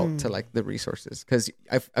it out to like the resources, because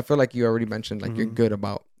I feel like you already mentioned like you're good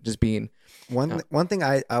about just being one thing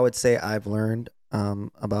I would say I've learned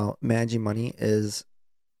about managing money is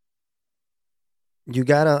you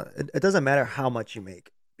gotta, it doesn't matter how much you make,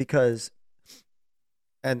 because,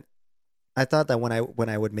 and I thought that when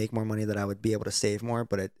I would make more money that I would be able to save more,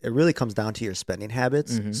 but it really comes down to your spending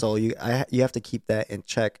habits. So you have to keep that in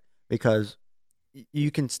check, because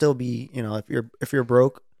you can still be, you know, if you're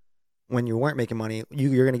broke when you weren't making money,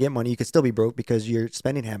 you're going to get money. You could still be broke because your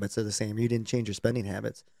spending habits are the same. You didn't change your spending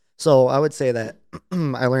habits. So I would say that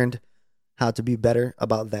I learned how to be better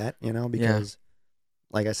about that, you know, because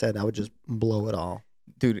like I said, I would just blow it all.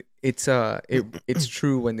 Dude, it's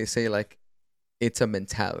true when they say like it's a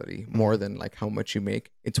mentality more than like how much you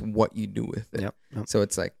make. It's what you do with it. Yep. So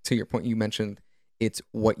it's like, to your point, you mentioned it's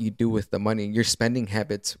what you do with the money. Your spending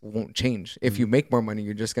habits won't change. If you make more money,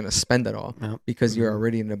 you're just going to spend it all because you're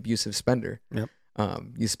already an abusive spender.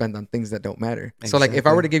 You spend on things that don't matter. Exactly. So like if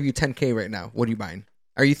I were to give you 10K right now, what are you buying?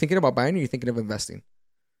 Are you thinking about buying, or are you thinking of investing?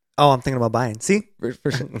 Oh, I'm thinking about buying. See?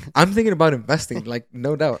 For sure. I'm thinking about investing, like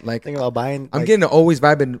no doubt. Like thinking about buying. I'm getting to always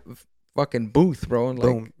vibing fucking booth, bro. And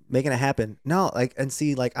boom. Like, making it happen. No, like, and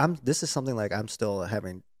see, like this is something like I'm still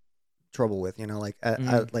having trouble with, you know, like I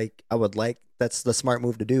would like, that's the smart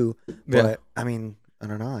move to do, but I mean, I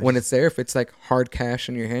don't know. When it's there, if it's like hard cash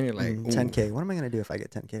in your hand, you're like 10K. What am I gonna do if I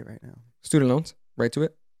get 10K right now? Student loans, right to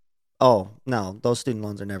it. Oh no, those student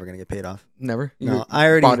loans are never gonna get paid off. Never. No, I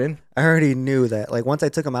already knew that. Like once I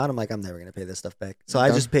took them out, I'm like, I'm never gonna pay this stuff back. So I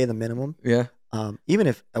just pay the minimum. Yeah. Even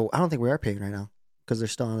if I don't think we are paying right now because they're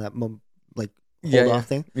still on that hold off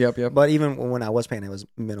thing. Yep. But even when I was paying, it was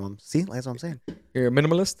minimum. See, that's what I'm saying. You're a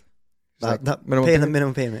minimalist. Like paying the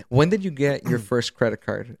minimum payment. When did you get your first credit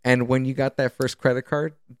card? And when you got that first credit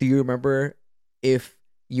card, do you remember if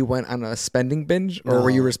you went on a spending binge or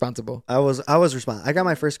were you responsible? I was responsible. I got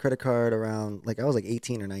my first credit card around I was like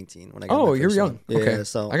 18 or 19 when I got my first you're young. one. Okay. Yeah,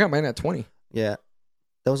 so I got mine at 20. Yeah.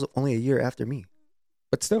 That was only a year after me.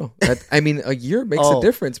 But still, I mean, a year makes a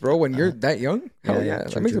difference, bro. When you're that young, hell yeah,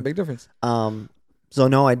 that makes a big difference. So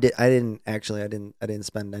no, I didn't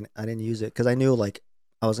spend any, I didn't use it because I knew like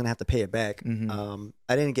I was gonna have to pay it back. I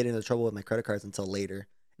didn't get into trouble with my credit cards until later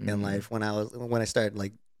in life when I started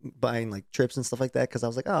like buying like trips and stuff like that because I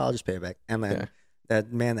was like, oh, I'll just pay it back. And then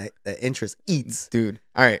that interest eats, dude.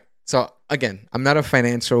 All right. So again, I'm not a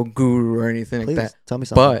financial guru or anything like that. Tell me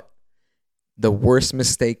something. But the worst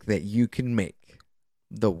mistake that you can make,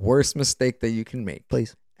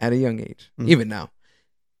 please, at a young age, even now,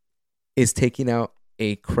 is taking out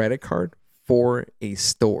a credit card for a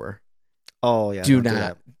store. Oh yeah. Do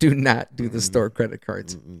not do the store credit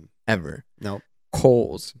cards ever. Nope.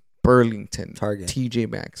 Kohl's, Burlington, Target, TJ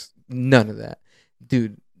Maxx, none of that,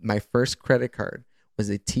 dude. My first credit card was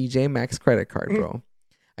a TJ Maxx credit card, bro.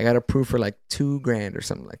 I got approved for like $2,000 or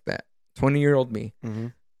something like that. 20-year-old me.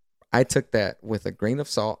 I took that with a grain of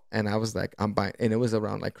salt, and I was like, I'm buying. And it was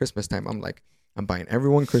around like Christmas time. I'm like, I'm buying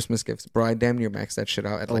everyone Christmas gifts, bro. I damn near maxed that shit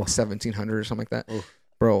out at like $1,700 or something like that,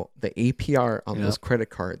 bro. The APR on those credit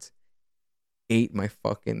cards ate my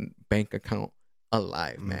fucking bank account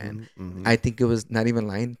alive, man. I think it was, not even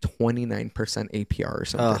lying, 29% APR or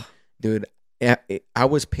something, dude. I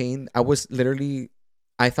was paying.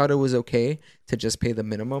 I thought it was okay to just pay the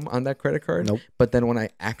minimum on that credit card. Nope. But then when I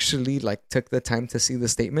actually like took the time to see the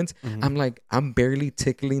statements, I'm like, I'm barely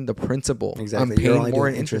tickling the principal. Exactly. I'm paying more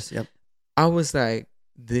in interest. interest. Yep. I was like,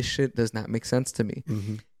 this shit does not make sense to me.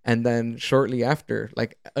 And then shortly after,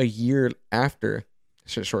 like a year after,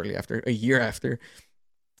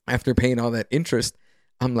 after paying all that interest,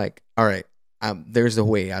 I'm like, all right, there's a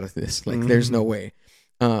way out of this. Like, there's no way.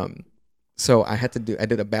 So I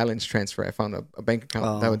did a balance transfer. I found a bank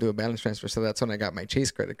account that would do a balance transfer. So that's when I got my Chase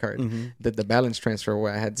credit card. Did the balance transfer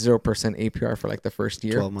where I had 0% APR for like the first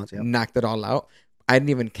year. 12 months, knocked it all out. I didn't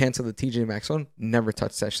even cancel the TJ Maxx one. Never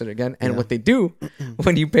touched that shit again. And what they do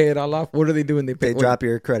when you pay it all off, what do they do when they drop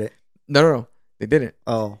your credit? No. They didn't.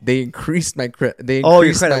 Oh. They increased my credit.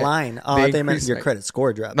 Your credit line. Oh, they meant your credit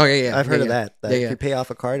score dropped. No, yeah. I've heard of that. If you pay off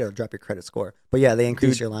a card, it'll drop your credit score. But yeah, they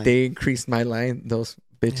increased your line. They increased my line. Those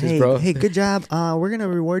bitches, bro. Hey, good job. We're going to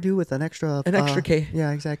reward you with an extra K.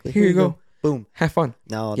 Yeah, exactly. Here you go. Boom. Have fun.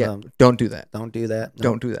 No, don't do that. Don't do that. No.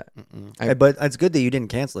 Don't do that. But it's good that you didn't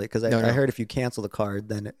cancel it because I heard if you cancel the card,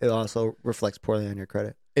 then it also reflects poorly on your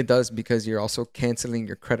credit. It does because you're also canceling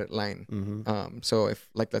your credit line. So if,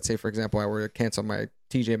 like, let's say, for example, I were to cancel my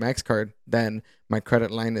TJ Maxx card, then my credit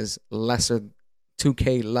line is lesser,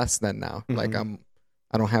 $2,000 less than now. Like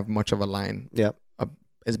I don't have much of a line. Yep.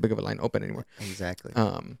 As big of a line open anymore. Exactly.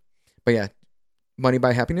 But yeah, money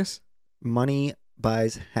buy happiness. Money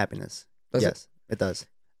buys happiness. Yes, it does.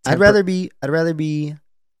 I'd rather be well,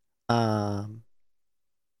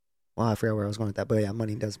 I forgot where I was going with that, but yeah,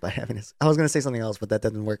 money does buy happiness. I was going to say something else, but that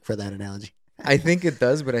doesn't work for that analogy. I think it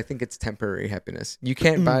does, but I think it's temporary happiness. You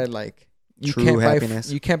can't buy you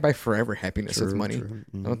can't buy forever happiness with money.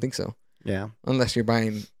 I don't think so. Yeah. Unless you're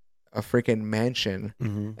buying a freaking mansion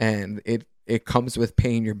and it comes with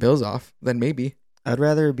paying your bills off, then maybe. I'd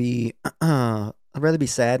rather be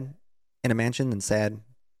sad in a mansion than sad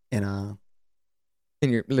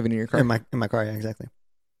living in your car. In my car, yeah, exactly.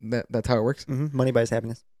 That's how it works. Money buys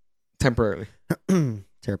happiness. Temporarily.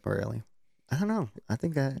 Temporarily. I don't know. I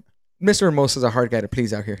think that Mr. Mimosa is a hard guy to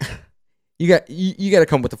please out here. You got to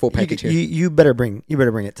come with the full package here. You better bring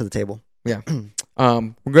it to the table. Yeah.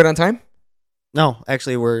 We're good on time? No,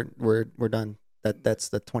 actually we're done. That's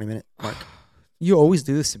the 20-minute mark. You always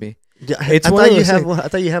do this to me. I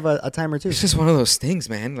thought you have a timer too. It's just one of those things,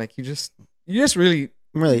 man. Like you just really.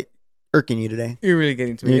 I'm really irking you today. You're really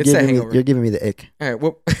getting to me. It's that hangover. You're giving me the ick. All right.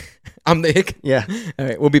 Well, I'm the ick. Yeah. All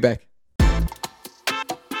right. We'll be back.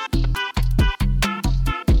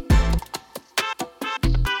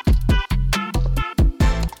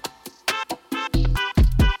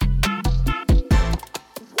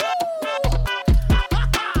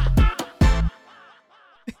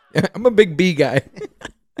 I'm a big B guy.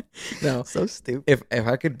 No, so stupid. If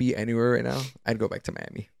I could be anywhere right now, I'd go back to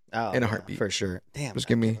Miami in a heartbeat for sure. Damn, just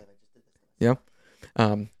give me. Yeah.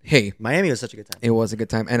 Hey, Miami was such a good time. It was a good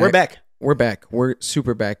time, and we're back. We're back. We're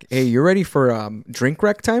super back. Hey, you ready for drink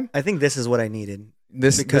rec time? I think this is what I needed.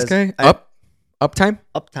 This guy uptime.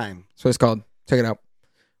 Uptime. So it's called. Check it out.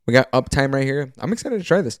 We got uptime right here. I'm excited to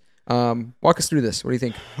try this. Walk us through this. What do you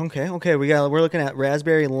think? Okay. We're looking at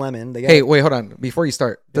raspberry lemon. Hey, wait, hold on. Before you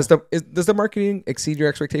start, does the marketing exceed your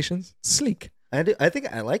expectations? Sleek. I do. I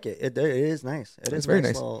think I like it. It is nice. It's very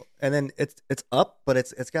nice. And then it's up, but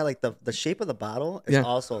it's got like the shape of the bottle is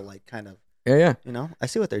also like kind of yeah. I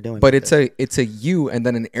see what they're doing. But it's a U and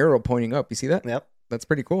then an arrow pointing up. You see that? Yep. That's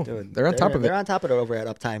pretty cool. Dude, they're on top of it. They're on top of it over at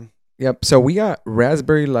Uptime. Yep. So we got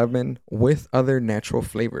raspberry lemon with other natural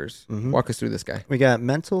flavors. Mhm. Walk us through this guy. We got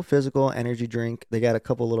mental, physical, energy drink. They got a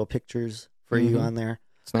couple little pictures for you Mhm. on there.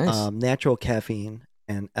 It's nice. Natural caffeine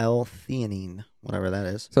and L-theanine, whatever that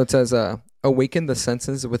is. So it says, awaken the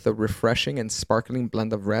senses with a refreshing and sparkling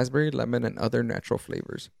blend of raspberry, lemon, and other natural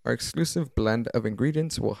flavors. Our exclusive blend of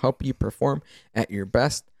ingredients will help you perform at your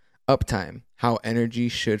best. Uptime, how energy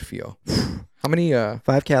should feel. How many?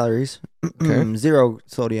 5 calories, Okay. 0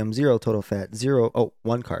 sodium, 0 total fat,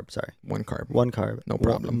 1 carb. Sorry, 1 carb. 1 carb. No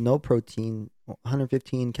problem. No protein.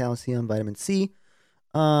 115 calcium, vitamin C.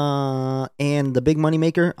 And the big money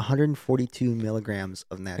maker, 142 milligrams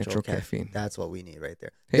of natural caffeine. That's what we need right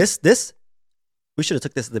there. Hey. This, we should have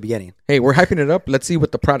took this at the beginning. Hey, we're hyping it up. Let's see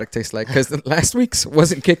what the product tastes like because last week's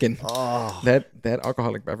wasn't kicking. Oh, That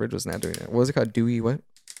alcoholic beverage was not doing it. What was it called? Dewey what?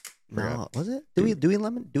 no, was it Dewey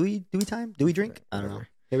lemon? Dewey time? Dewey drink? I don't know.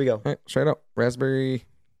 Here we go. All right, straight up raspberry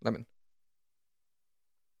lemon.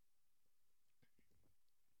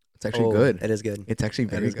 It's actually good. It is good. It's actually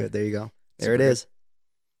It very is good. good. There you go. Super There it good. is.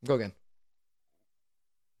 Go again.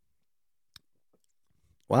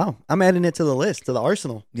 Wow, I'm adding it to the list, to the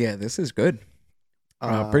arsenal. Yeah, this is good.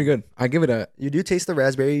 Pretty good. I give it a. You do taste the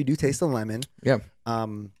raspberry. You do taste the lemon. Yeah.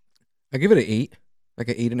 I give it an 8, like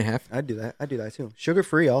an 8.5. I'd do that. I'd do that too. Sugar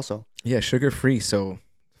free also. Yeah, sugar free. So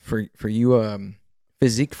for you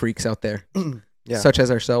physique freaks out there, Yeah. such as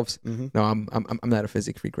ourselves. Mm-hmm. No, I'm not a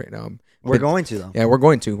physique freak right now. We're going to though. Yeah, we're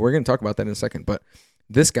going to talk about that in a second. But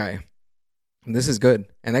this guy, this is good,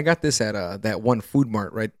 and I got this at that one food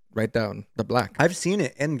mart right down the block. I've seen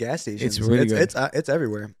it in gas stations. It's really good. It's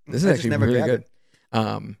everywhere. This is I just actually never really grabbed good. it.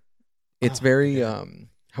 It's Oh, very yeah.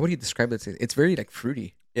 how would you describe it? It's very like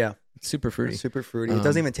fruity. Yeah. It's super fruity. It's super fruity. It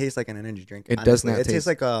doesn't even taste like an energy drink. it does honestly. not It tastes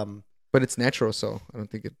taste- like But it's natural, so I don't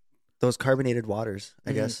think it. those carbonated waters,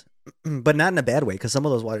 I Mhm. guess, but not in a bad way because some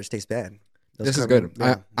of those waters taste bad. Those This is good.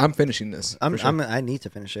 yeah. I'm finishing this. for sure. I need to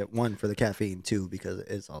finish it. One for the caffeine, two because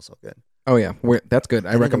it's also good. Oh yeah, that's good.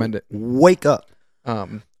 I need to recommend it. Wake up.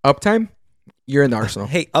 Uptime, you're in the arsenal.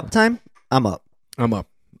 Hey, uptime. I'm up. I'm up.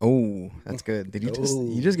 Oh, that's good. Did you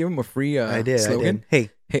just give him a free I did. slogan? Hey,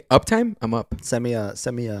 Uptime, I'm up. send me a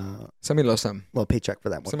Send me a little something. little paycheck for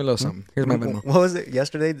that one. Send me a little something. Here's my Venmo. What was it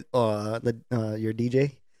yesterday? Your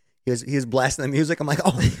DJ. He was blasting the music. I'm like,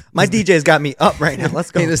 oh, my DJ's got me up right now.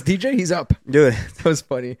 Let's go, Hey, this DJ, he's up. dude. That was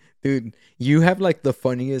funny, dude. You have like the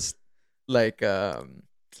funniest, like,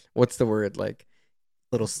 what's the word? Like,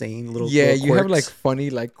 Little sane, little yeah, little you have like quirks. funny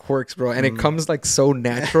like quirks, bro, and it Mhm. comes like so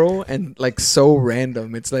natural and like so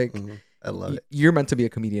random. It's like Mhm. I love it. you're meant to be a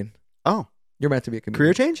comedian. Oh, You're meant to be a comedian.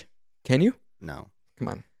 career change? Can you? No. Come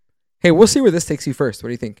on. Hey, we'll see where this takes you first. What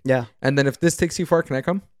do you think? Yeah, And then if this takes you far, can I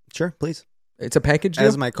come? sure, please. It's a package deal?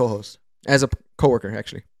 As my co-host, As a coworker,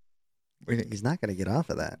 actually. What do you think? he's not gonna get off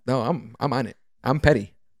of that. No, I'm on it. I'm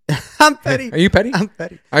petty. I'm petty. Are you petty? I'm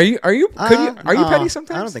petty. Are you are you No, petty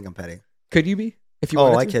sometimes? I don't think I'm petty. Could you be if you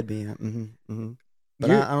Oh, wanted I to? could be. Yeah. Mm-hmm, mm-hmm. But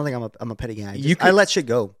You're- I don't think I'm a petty guy. You I could- let shit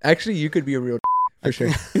go. Actually, you could be a real for sure.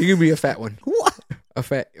 You could be a fat one. What? A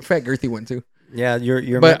fat girthy one too. Yeah,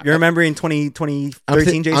 you're But- remembering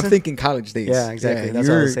 2013, Jason? I'm thinking college days. Yeah, exactly. That's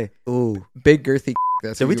what I you're was say. Ooh. big girthy.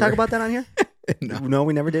 That's Did who we you talk were. about that on here? No. No,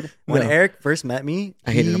 we never did. When No. Eric first met me,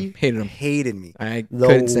 I hated he him. Hated him. hated me. I The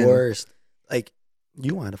couldn't stand him. worst. Like,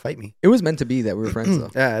 you wanted to fight me. It was meant to be that we were friends though.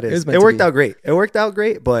 Yeah, it It is. was meant It to worked be. out great. It worked out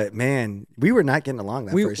great, but man, we were not getting along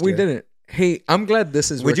that we first we year. didn't. Hey, I'm glad this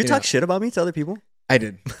is. Would you working talk out. shit about me to other people? I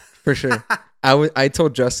did, for sure. I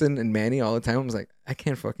told Justin and Manny all the time. I was like, I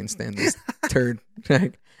can't fucking stand this turd.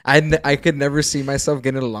 Like, I could never see myself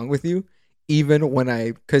getting along with you, even when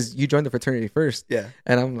because you joined the fraternity first, Yeah.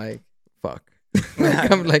 and I'm like, fuck. Like,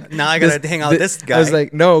 I'm like, now I gotta hang out with this guy. I was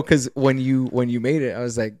like, no, because when you made it, I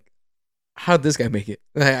was like, how'd this guy make it?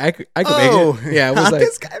 Like, I could oh, make it. Yeah, I was how'd like,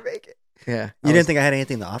 this guy make it? yeah. You didn't think I had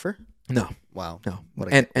anything to offer? No, Wow. no. What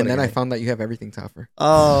a- And what a then I guy. found that you have everything to offer.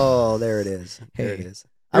 Oh, there it is. There it Hey. is.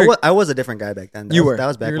 You're- I was a different guy back then. You were. That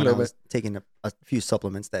was back You were a when I little was taking a few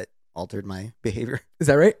supplements that altered my behavior. Is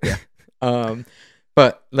that right? Yeah.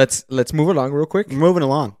 But let's move along real quick. Moving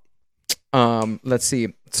along. Let's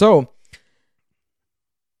see. So,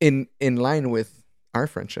 in line with our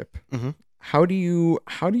friendship, Mhm. how do you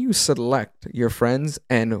select your friends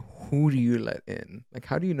and who do you let in? Like,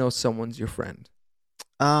 how do you know someone's your friend?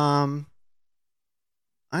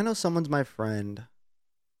 I know someone's my friend.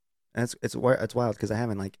 And it's wild because I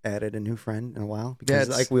haven't like added a new friend in a while because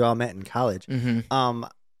it's- like we all met in college. Mm-hmm.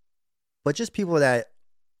 But just people that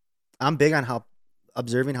I'm big on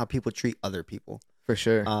observing how people treat other people. For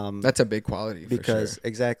sure. Um, That's a big quality. because for sure.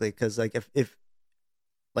 exactly because like if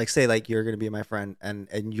like say like you're gonna be my friend and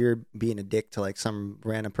you're being a dick to like some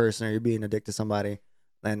random person, or you're being a dick to somebody,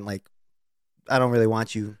 then like I don't really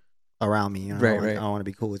want you around me. You know, Right, I right. don't want to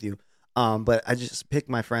be cool with you. But I just pick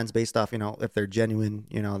my friends based off, if they're genuine,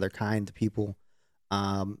 they're kind to people.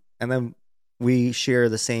 And then we share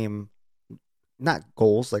the same, not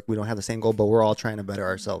goals, like we don't have the same goal, but we're all trying to better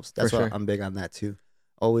ourselves. That's For what sure. I'm big on that too.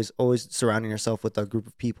 Always surrounding yourself with a group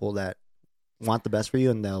of people that want the best for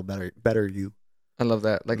you and they'll better you. I love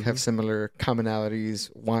that. Like, have Mhm. similar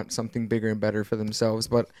commonalities, want something bigger and better for themselves.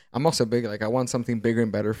 But I'm also big, like, I want something bigger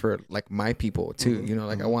and better for, like, my people, too. Mhm. You know,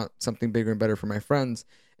 like, I Mhm. want something bigger and better for my friends.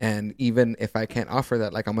 And even if I can't offer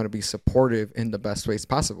that, like, I'm going to be supportive in the best ways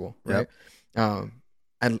possible, right?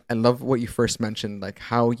 I love what you first mentioned, like,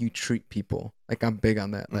 how you treat people. Like, I'm big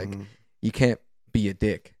on that. Like, Mhm. you can't be a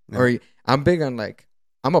dick. No. Or I'm big on, like,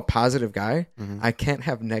 I'm a positive guy. Mhm. I can't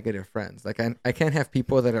have negative friends. Like, I can't have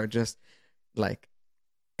people that are just, like,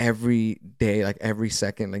 every day, like every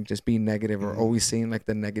second, like just being negative, or Mhm. always seeing like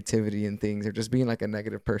the negativity in things, or just being like a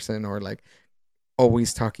negative person, or like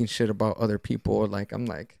always talking shit about other people. Like, I'm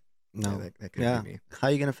like, No. that could Yeah. be me. How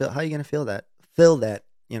you gonna feel? How you gonna feel that? Feel that,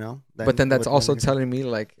 But then that's with also negative. telling me,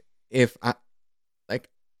 like, if I like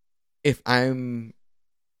if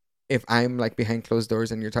I'm like behind closed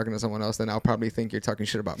doors and you're talking to someone else, then I'll probably think you're talking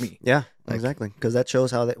shit about me. Yeah, Like, exactly. Because that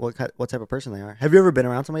shows what type of person they are. Have you ever been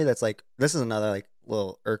around somebody that's like, this is another like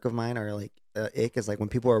little irk of mine, or like ick, is like when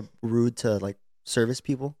people are rude to like service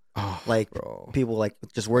people, oh, like bro. people like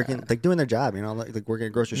just working, Yeah. like doing their job, like working at a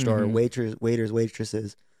grocery store, Mhm. waiters,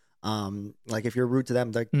 waitresses. Like if you're rude to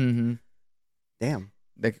them, like Mm-hmm. damn.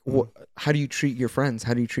 Like, how do you treat your friends?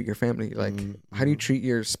 How do you treat your family? Like, how do you Mhm. treat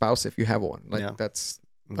your spouse if you have one? Like, Yeah, that's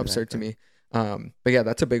absurd to exactly. me. But yeah,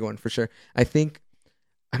 that's a big one for sure. I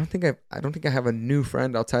don't think I have a new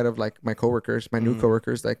friend outside of like my coworkers, my new Mm,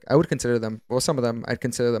 coworkers. Like, I would consider them, well, some of them I'd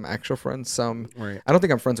consider them actual friends. Some, right. I don't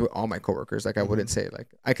think I'm friends with all my coworkers. Like, I wouldn't Mhm. say,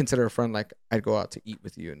 like, I consider a friend like I'd go out to eat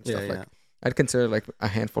with you and Yeah, stuff. yeah. Like, I'd consider like a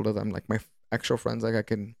handful of them like my actual friends. Like, I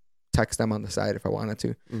can text them on the side if I wanted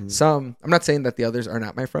to. Mhm. Some, I'm not saying that the others are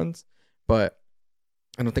not my friends, but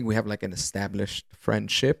I don't think we have like an established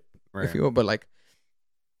friendship, if Right. you will. But like,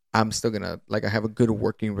 I'm still gonna, like, I have a good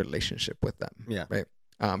working relationship with them, Yeah. right?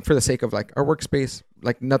 For the sake of like our workspace,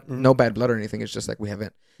 like no Mhm. bad blood or anything. It's just like we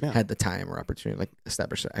haven't Yeah. had the time or opportunity to like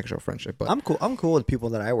establish an actual friendship. But I'm cool. I'm cool with people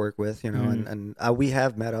that I work with, Mhm. and we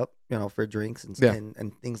have met up, for drinks Yeah.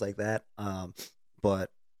 and things like that.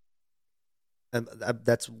 But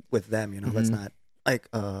that's with them, That's Mhm. not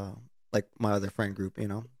like my other friend group,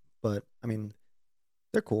 But I mean,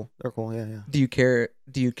 they're cool. They're cool. Yeah, yeah. Do you care?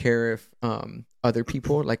 Do you care if other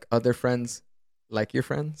people, like other friends, like your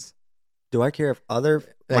friends? Do I care if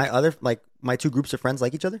Like, my two groups of friends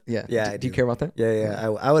like each other? yeah. Yeah, Do, I do you do. care about that? Yeah, yeah. Yeah.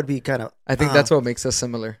 I would be kind of. I think that's what makes us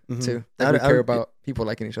similar too. Like, we I care would, about people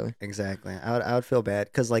liking each other. exactly. I would feel bad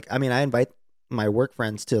because, like, I mean, I invite my work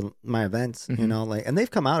friends to my events, Mhm. like, and they've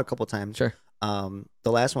come out a couple times. Sure.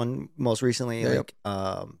 The last one, most recently, Yeah, like,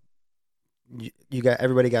 you got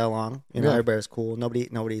everybody got along. Yeah. Everybody was cool. Nobody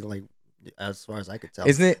like, as far as I could tell.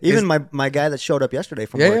 Isn't it? Even my guy that showed up yesterday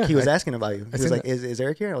from Yeah, work, yeah, he was asking about you. He was seen like, that. "Is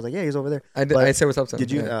Eric here?" I was like, "Yeah, he's over there." I But said what's up to him.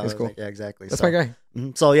 did you? Yeah, I it's was cool. like, yeah, exactly. That's So, my guy.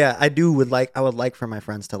 So yeah, I would like for my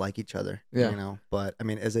friends to like each other. Yeah. But I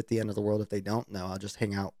mean, is it the end of the world if they don't? No, I'll just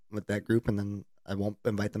hang out with that group and then I won't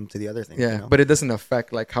invite them to the other things. Yeah, but it doesn't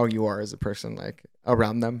affect like how you are as a person, like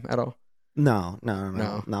around them at all. No,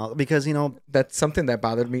 because That's something that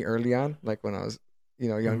bothered me early on, like when I was,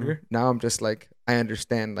 younger. Now I'm just like, I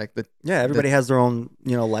understand like yeah, everybody has their own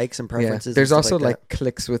likes and yeah. preferences. There's and also stuff like like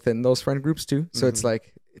cliques within those friend groups too, so it's Mhm.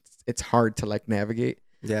 like it's hard to like navigate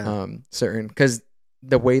that. Yeah. certain, because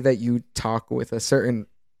the way that you talk with a certain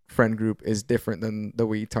friend group is different than the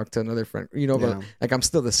way you talk to another friend. But Yeah. like, I'm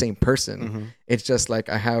still the same person. Mhm. It's just like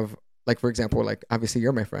I have, like, for example, like obviously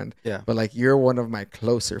you're my friend, Yeah. but like you're one of my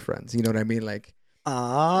closer friends. You know what I mean? Like,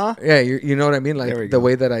 Ah. yeah, you know what I mean? There we Like, the go.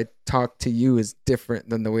 way that I talk to you is different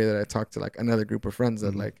than the way that I talk to like another group of friends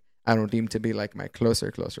that Mhm. like I don't deem to be like my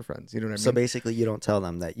closer friends. You know what I mean? So basically, you don't tell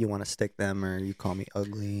them that you want to stick them or you call me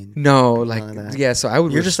ugly. And No, none like, of that. yeah. So I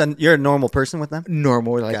would. You're a normal person with them.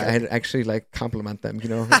 normal. Like, Got it. I'd actually like compliment them.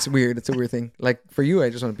 It's weird. It's a weird thing. Like, for you,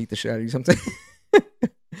 I just want to beat the shit out of you. Something.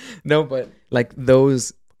 No, but like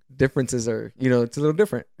those differences are, it's a little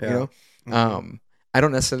different. Yeah. Mhm. I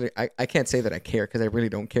don't necessarily. I can't say that I care, because I really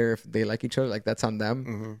don't care if they like each other. Like, that's on them.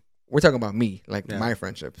 Mhm. We're talking about me, like Yeah. my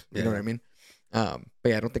friendship. You know Yeah. what I mean? But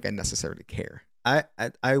yeah, I don't think I necessarily care. I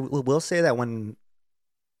will say that when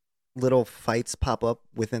little fights pop up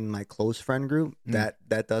within my close friend group, Mm.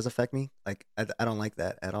 that does affect me. Like I don't like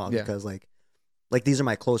that at all Yeah. because like these are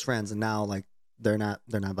my close friends and now like they're not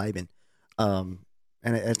vibing. And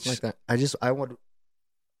it's like that. I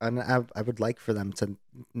would like for them to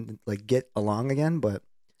like get along again, but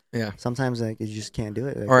Yeah. sometimes like you just can't do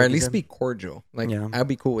it. Like, Or like at you least said. be cordial. Like Yeah. I'd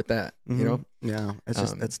be cool with that. You know, Yeah, it's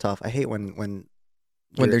just it's tough. I hate when when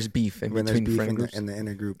you're- there's beef in when there's between beef friend in groups. in the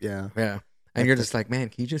inner group. Yeah, Yeah. And you're just like, man,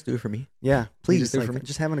 can you just do it for me? yeah. Please, just do it like, for me?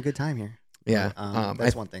 just having a good time here. Yeah. But,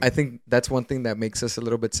 that's one thing. I think that's one thing that makes us a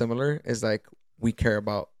little bit similar is like we care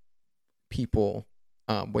about people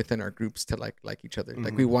within our groups to like each other.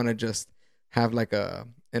 Like we want to just have like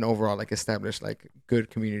an overall like established like good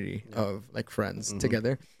community of like friends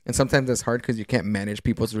together. And sometimes that's hard because you can't manage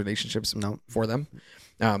people's relationships for them,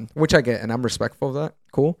 which I get, and I'm respectful of that.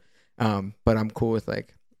 Cool. But I'm cool with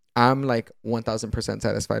like I'm like 1000%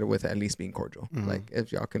 satisfied with at least being cordial. Like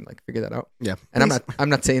if y'all can like figure that out. Yeah. And I'm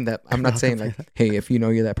not saying that. I'm not saying like, hey, if you know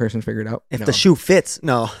you're that person, figure it out. If the shoe fits,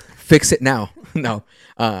 no. Fix it now. No.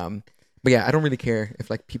 But yeah, I don't really care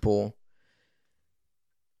if like people.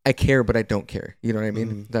 I care, but I don't care. You know what I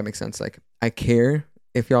mean? That makes sense. Like I care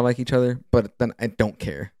if y'all like each other, but then I don't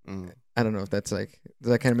care. I don't know if that's like,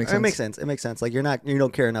 does that kind of make sense? It makes sense. It makes sense. Like you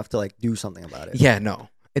don't care enough to like do something about it. Yeah, no.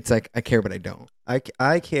 It's like I care, but I don't.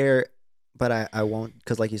 I care, but I won't,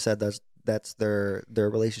 because like you said, that's their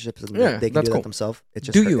relationships, and Yeah, they can that's do that cool. themselves. It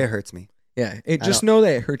just Do you? It hurts me. Yeah, it just know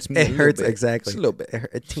that it hurts me. It a hurts little bit. exactly. Just a little bit.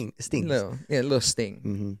 It stings. A little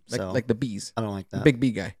sting. Like the bees. I don't like that. Big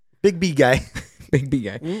B guy. Big B guy. Big B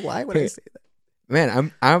guy. Why would I say that?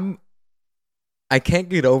 Man, I can't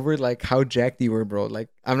get over like how jacked you were, bro. Like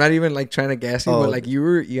I'm not even like trying to gas you, but like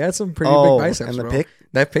you had some pretty big biceps, and the bro. pic?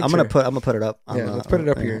 That picture. I'm gonna put it up. Let's put it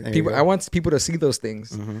up here. People, I want people to see those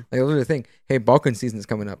things. Like those are the thing. Hey, Balkan season is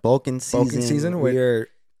coming up. Balkan season. We're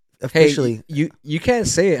officially. Hey, you can't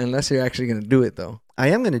say it unless you're actually gonna do it, though. I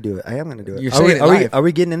am gonna do it. You're saying it live. Are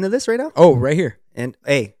we getting into this right now? Oh, right here. And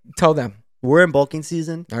hey, tell them we're in bulking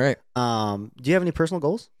season. All right. Do you have any personal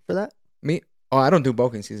goals for that? Me? Oh, I don't do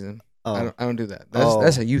bulking season. Oh. I don't do that.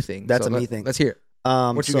 That's a you thing. That's a me thing. Let's hear it.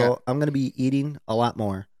 What you so got? I'm gonna be eating a lot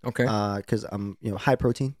more. Okay. Because I'm high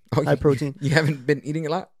protein. Oh, high protein. You haven't been eating a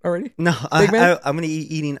lot already? No, Big man? I'm gonna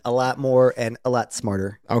be eating a lot more and a lot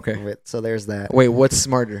smarter. Okay. So there's that. Wait, what's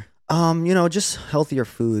smarter? Just healthier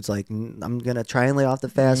foods. Like I'm gonna try and lay off the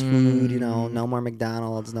fast food. No more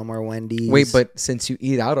McDonald's, no more Wendy's. Wait, but since you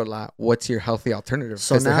eat out a lot, what's your healthy alternative?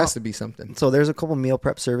 So Because there now- has to be something. So there's a couple meal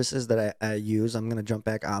prep services that I use. I'm gonna jump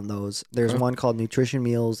back on those. There's one called Nutrition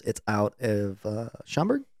Meals. It's out of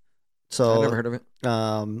Schaumburg. So I never heard of it.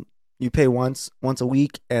 You pay once a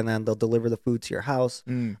week, and then they'll deliver the food to your house.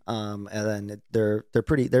 And then they're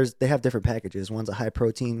pretty. They have different packages. One's a high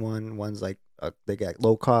protein one. One's like they got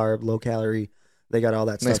low carb, low calorie. They got all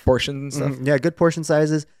that Nice stuff. portions and stuff. Yeah, good portion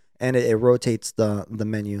sizes, and it rotates the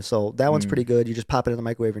menu. So that one's pretty good. You just pop it in the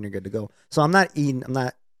microwave and you're good to go. So I'm not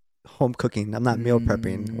home cooking. I'm not meal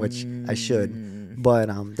prepping, which I should. But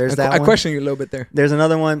there's that I one. question you a little bit there. There's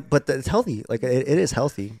another one, but it's healthy. Like it is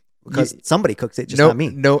healthy because somebody cooks it, just not me.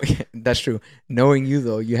 No, that's true. Knowing you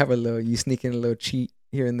though, you sneak in a little cheat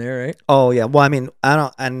here and there, right? Oh yeah. Well, I mean, I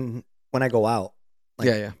don't. And when I go out, like,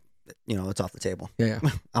 yeah. It's off the table. Yeah.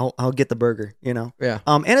 I'll get the burger. Yeah.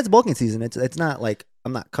 And it's bulking season. It's not like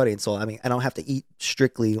I'm not cutting, so I mean I don't have to eat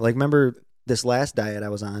strictly. Like remember this last diet I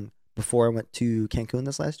was on before I went to Cancun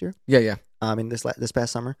this last year. Yeah. I mean this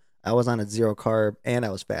past summer I was on a 0 carb and I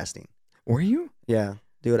was fasting. Were you? Yeah,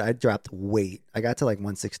 dude, I dropped weight. I got to like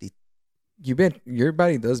 160. Your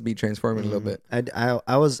body does be transforming a little bit.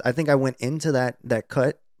 I think I went into that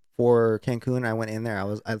cut for Cancun. I went in there.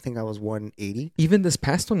 I think I was 180. Even this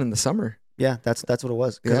past one in the summer. Yeah, that's what it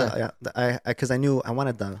was. Because I knew I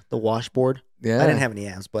wanted the washboard. Yeah. I didn't have any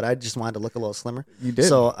abs, but I just wanted to look a little slimmer. You did.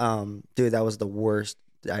 So, dude, that was the worst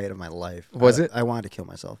diet of my life. Was it? I wanted to kill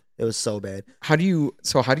myself. It was so bad. How do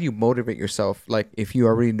you motivate yourself? Like if you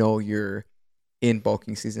already know you're in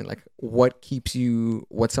bulking season, like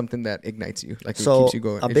what's something that ignites you? Like it keeps you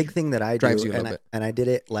going. A big thing that I do, drives you a little bit. and I did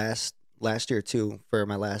it last year too for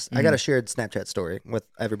my last. I got a shared Snapchat story with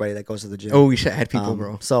everybody that goes to the gym. Oh, we should add people,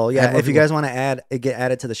 bro. So yeah, Add more if you people. guys want to get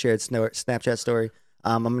added to the shared Snapchat story,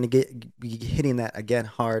 I'm gonna be hitting that again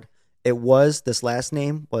hard. It was this last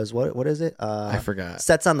name was what is it? I forgot.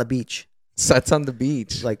 Sets on the beach. Sets on the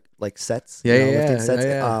beach. Like sets. Yeah, lifting yeah, sets.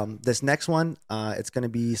 yeah. This next one, it's gonna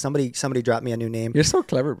be somebody dropped me a new name. You're so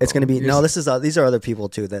clever, bro. It's gonna be these are other people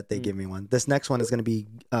too that they give me one. This next one is gonna be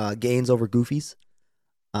gains over goofies.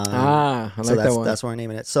 I like that one. That's why I'm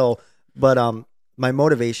naming it. So, but my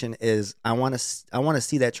motivation is I want to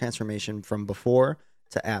see that transformation from before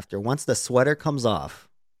to after. Once the sweater comes off,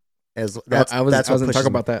 as I was that's what going to talk pushes me.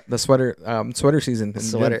 about that. The sweater season. in the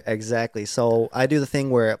Sweater, gym. exactly. So I do the thing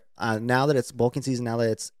where now that it's bulking season, now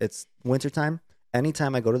that it's winter time,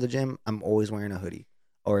 anytime I go to the gym, I'm always wearing a hoodie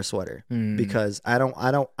or a sweater because I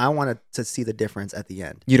want to see the difference at the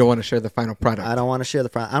end. You don't want to share the final product. I don't want to share the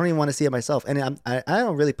front. I don't even want to see it myself, and I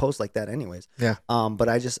don't really post like that anyways. Yeah. But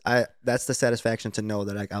I that's the satisfaction to know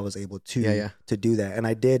that like I was able to Yeah. do that, and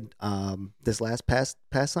I did this past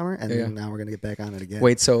summer, and Yeah. now we're gonna get back on it again.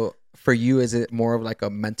 Wait, so for you, is it more of like a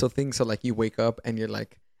mental thing? So like you wake up and you're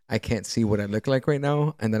like, I can't see what I look like right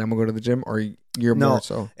now, and then I'm gonna go to the gym, or you're No, more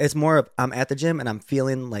so? it's more of I'm at the gym and I'm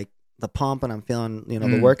feeling like the pump and I'm feeling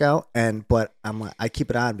the workout, but I'm like I keep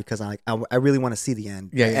it on because I really want to see the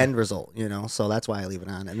end result, so that's why I leave it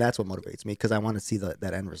on, and that's what motivates me because I want to see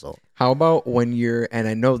that end result. How about when you're, and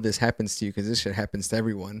I know this happens to you because this shit happens to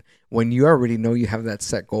everyone, when you already know you have that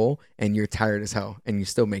set goal and you're tired as hell and you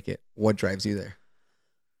still make it, what drives you there?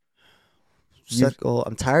 Set goal.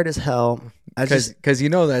 I'm tired as hell. Because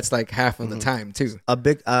that's like half of the time too. A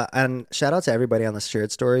big and shout out to everybody on the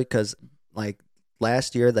shared story because like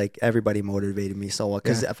last year, like everybody motivated me so well.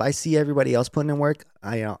 Because if I see everybody else putting in work,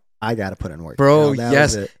 I gotta put in work, bro.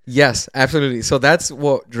 Yes, absolutely. So that's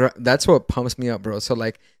what pumps me up, bro. So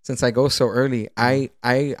like since I go so early,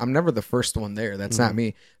 I'm never the first one there. That's not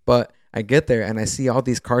me. But I get there and I see all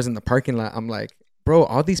these cars in the parking lot. I'm like, bro,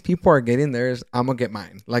 all these people are getting theirs. I'm gonna get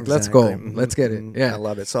mine. Like, let's go. Let's get it. Yeah, I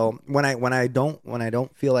love it. So when I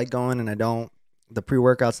don't feel like going and the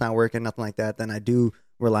pre-workout's not working, nothing like that, then I do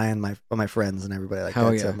rely on my friends and everybody like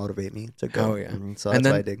that to motivate me to go. Hell yeah. So that's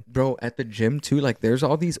what I dig. Bro, at the gym too, like there's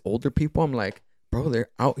all these older people. I'm like, bro, they're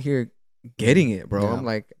out here getting it, bro. I'm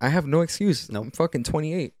like, I have no excuse. I'm fucking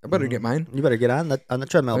 28. I better get mine. You better get on the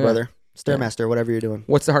treadmill, brother. Stairmaster, whatever you're doing.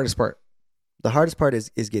 What's the hardest part? The hardest part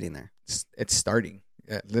is getting there. It's starting.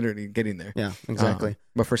 Yeah, literally getting there. Yeah, exactly.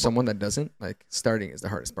 But for someone that doesn't, like starting is the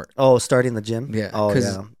hardest part. Oh, starting the gym? Yeah. Oh,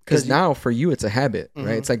 yeah. Because now for you, it's a habit,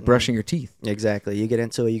 right? It's like brushing your teeth. Exactly. You get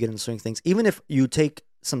into it, you get into swing things. Even if you take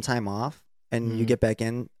some time off and you get back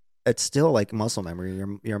in, it's still like muscle memory.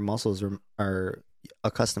 Your muscles are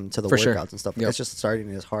accustomed to the workouts and stuff. Yep. It's just starting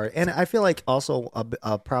is hard. And I feel like also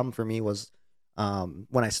a problem for me was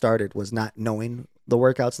when I started was not knowing the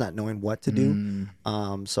workouts, not knowing what to do.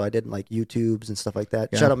 So I did like YouTubes and stuff like that.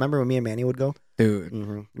 Yeah. Shout out, remember when me and Manny would go? Dude.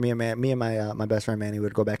 Me and my best friend Manny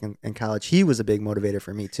would go back in college. He was a big motivator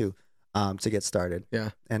for me too, to get started.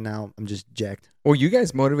 Yeah. And now I'm just jacked. Well, you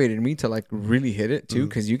guys motivated me to like really hit it too,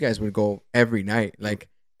 because you guys would go every night, like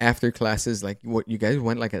after classes, like what you guys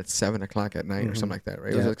went like at 7:00 at night or something like that,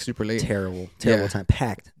 right? It was like super late. Terrible time.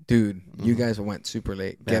 Packed. Dude, you guys went super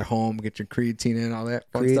late. Get home, get your creatine and all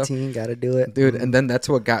that fun creatine, gotta do it. Dude, and then that's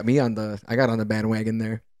what got me I got on the bandwagon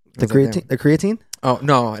there. The creatine? Oh,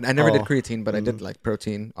 no, I never did creatine, but I did like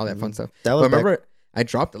protein, all that fun stuff. That was remember, I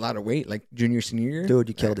dropped a lot of weight like junior, senior year. Dude,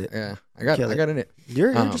 you killed it. Yeah, I got in it.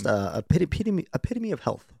 You're just a epitome of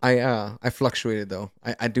health. I fluctuated though.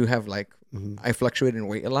 I do have like, I fluctuate in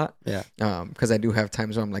weight a lot. Yeah. Because I do have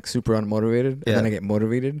times where I'm like super unmotivated and then I get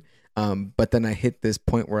motivated. But then I hit this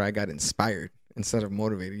point where I got inspired instead of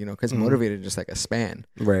motivated, because motivated is just like a span.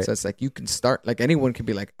 Right. So it's like you can start, like anyone can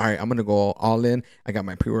be like, all right, I'm going to go all in. I got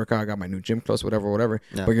my pre-workout, I got my new gym clothes, whatever.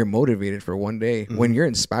 Yeah. But you're motivated for one day. When you're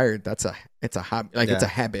inspired, it's a hobby. Like it's a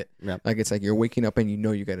habit. Yeah. Like it's like you're waking up and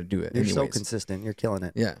you got to do it. You're so consistent. You're killing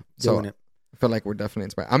it. Yeah. Doing it. I feel like we're definitely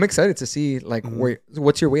inspired. I'm excited to see like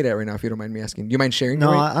what's your weight at right now, if you don't mind me asking. Do you mind sharing?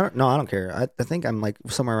 No, I don't care. I think I'm like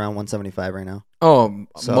somewhere around 175 right now. Oh,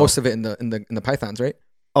 so, most of it in the pythons, right?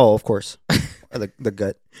 Oh, of course. the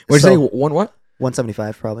gut. What did you say?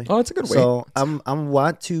 175 probably. Oh, that's a good weight. So I would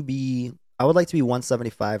like to be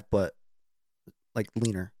 175, but like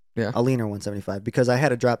leaner. Yeah, a leaner 175 because I had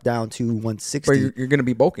to drop down to 160. But you're gonna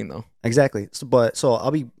be bulking though. Exactly. So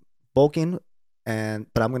I'll be bulking.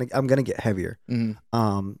 But I'm gonna get heavier. And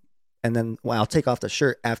then I'll take off the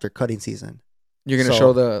shirt after cutting season. You're gonna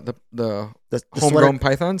show the homegrown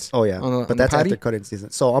pythons. Oh yeah, but that's after cutting season.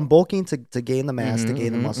 So I'm bulking to gain the mass, to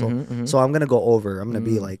gain the muscle. So I'm gonna go over. I'm gonna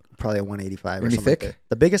be like probably a 185 or something. Thick? Like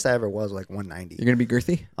the biggest I ever was like 190. You're gonna be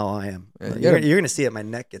girthy. Oh, I am. Yeah, you're gonna see it. My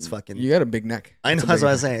neck gets fucking. You got a big neck. I know. That's what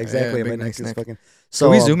I was saying. Exactly. Yeah, my neck is fucking. So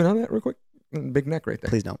can we zoom in on that real quick? Big neck right there.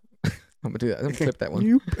 Please don't. I'm gonna do that. I'm gonna clip that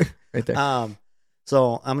one right there.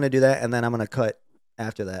 So I'm gonna do that, and then I'm gonna cut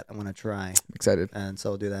after that. I'm gonna try. Excited. And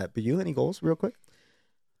so I'll do that. But you, any goals, real quick?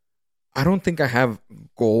 I don't think I have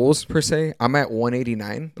goals per se. I'm at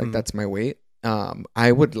 189. Like that's my weight.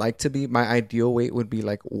 I would like to be. My ideal weight would be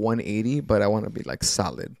like 180, but I want to be like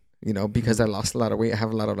solid. Because I lost a lot of weight. I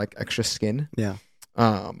have a lot of like extra skin. Yeah.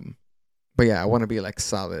 But yeah, I want to be like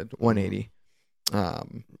solid 180.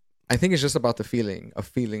 I think it's just about the feeling of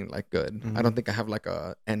feeling like good. Mm-hmm. I don't think I have like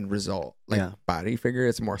a end result, like body figure.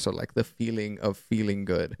 It's more so like the feeling of feeling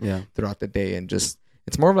good throughout the day, and just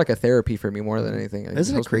it's more of like a therapy for me more than anything.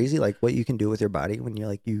 Isn't it crazy like what you can do with your body when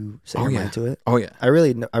you set your mind to it? Oh yeah. I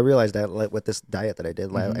realized that like with this diet that I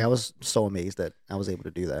did, like I was so amazed that I was able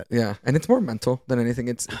to do that. Yeah, and it's more mental than anything.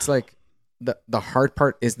 It's like the hard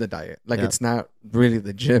part is the diet. Like it's not really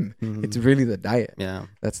the gym. Mm-hmm. It's really the diet. Yeah,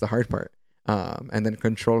 that's the hard part. And then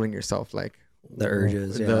controlling yourself, like the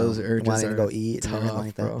urges, those urges, wanting to go eat tough, and everything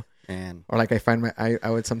like that. Bro. And or like I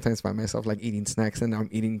would sometimes find myself like eating snacks, and I'm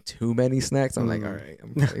eating too many snacks. I'm like, all right,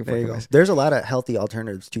 I'm there you go. There's a lot of healthy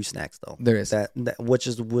alternatives to snacks, though. There is that which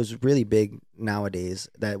was really big nowadays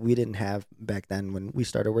that we didn't have back then when we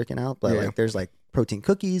started working out. But like, there's like protein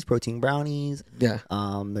cookies, protein brownies. Yeah.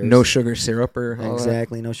 There's no sugar syrup or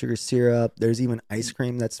exactly no sugar syrup. There's even ice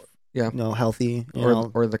cream that's healthy,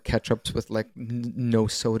 or the ketchups with like no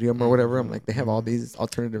sodium or whatever. I'm like, they have all these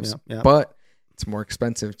alternatives, but it's more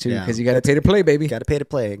expensive too because you got to pay to play, baby. Got to pay to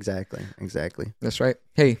play, exactly. That's right.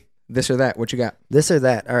 Hey, this or that? What you got? This or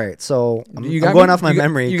that? All right, so I'm going off my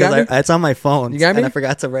memory because it's on my phone. You got me? And I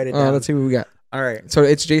forgot to write it down. Let's see what we got. All right, so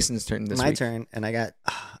it's Jason's turn this week. My turn, and I got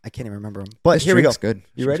I can't even remember them. But here we go. Good.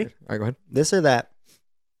 You ready? All right, go ahead. This or that?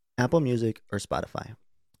 Apple Music or Spotify?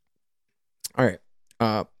 All right.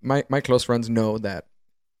 My close friends know that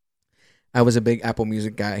I was a big Apple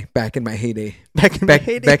Music guy back in my heyday. Back in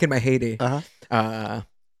my heyday. Uh-huh.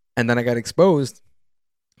 And then I got exposed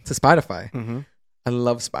to Spotify. Mm-hmm. I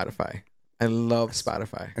love Spotify.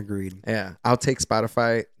 Spotify. Agreed. Yeah, I'll take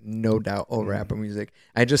Spotify, no doubt, over Apple Music.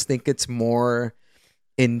 I just think it's more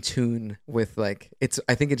in tune with like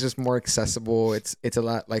I think it's just more accessible. It's a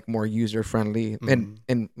lot like more user friendly, and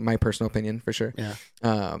in my personal opinion, for sure. Yeah.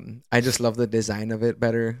 I just love the design of it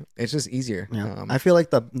better. It's just easier. Yeah. I feel like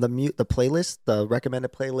the playlist, the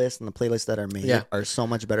recommended playlist, and the playlists that are made are so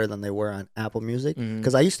much better than they were on Apple Music.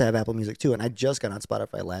 Because I used to have Apple Music too, and I just got on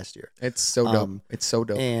Spotify last year. It's so dope. It's so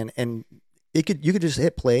dope. And you could just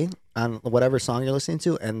hit play on whatever song you're listening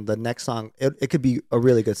to, and the next song it could be a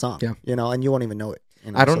really good song. Yeah. And you won't even know it.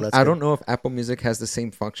 I don't know if Apple Music has the same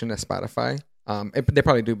function as Spotify. They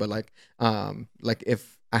probably do, but like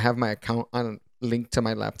if I have my account on linked to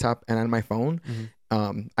my laptop and on my phone,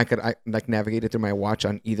 I could navigate it through my watch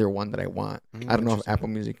on either one that I want. I don't know if Apple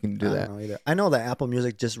Music can do that. I don't know either. I know that Apple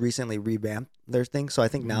Music just recently revamped their thing, so I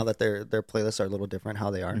think now that their playlists are a little different how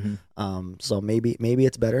they are. So maybe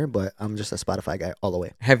it's better, but I'm just a Spotify guy all the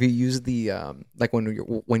way. Have you used the like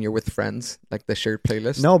when you're with friends, like the shared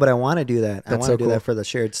playlist? No, but I want to do that. I want to do that for the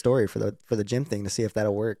shared story for the gym thing to see if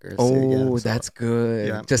that'll work. That's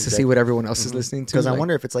good. Just to see what everyone else is listening to. Because I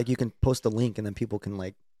wonder if it's like you can post a link and then people can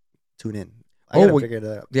like tune in. Figure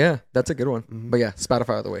that out. Yeah, that's a good one. But yeah,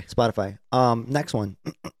 Spotify all the way. Spotify. Next one.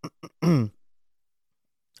 I'm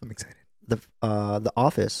excited. The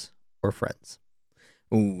Office or Friends?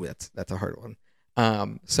 Ooh, that's a hard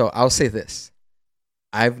one. So I'll say this: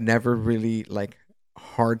 I've never really like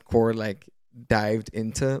hardcore like dived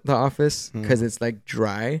into The Office because it's like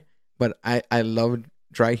dry, but I love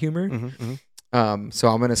dry humor. So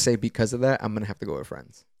I'm gonna say because of that, I'm gonna have to go with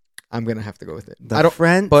Friends. I'm gonna have to go with it.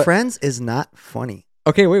 Friends is not funny.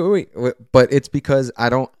 Okay, wait. But it's because I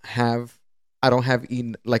don't have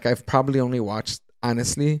eaten, like I've probably only watched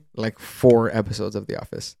honestly like 4 episodes of The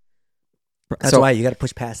Office. That's why you got to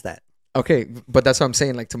push past that. Okay, but that's what I'm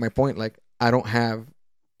saying. Like to my point, like I don't have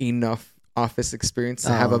enough Office experience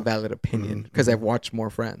to have a valid opinion because I've watched more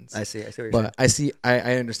Friends. I see what you're saying. But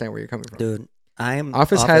I understand where you're coming from, dude.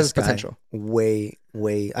 Office has potential. Way.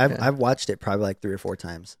 I've watched it probably like 3 or 4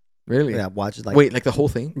 times. Really? Yeah, watch it like... Wait, like the whole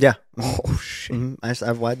thing? Yeah. Oh, shit.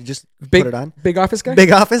 I've watched... Just put it on. Big Office guy?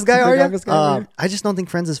 Big Office guy, are you? Office guy, I just don't think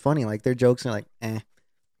Friends is funny. Like, their jokes are like,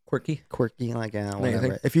 Quirky, like,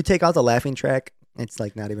 whatever. If you take out the laughing track, it's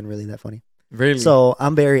like not even really that funny. Really? So,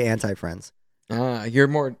 I'm very anti-Friends. You're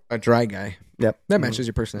more a dry guy. Yep. That matches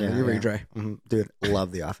your personality. You're very dry. Dude,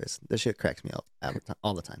 love The Office. This shit cracks me up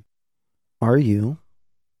all the time. Are you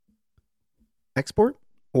export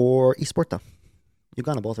or esporta? You've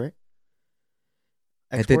gone to both, right?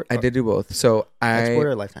 Export, I did do both. So Export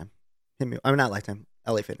or Lifetime? Hit me. I'm not Lifetime.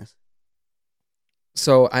 LA Fitness.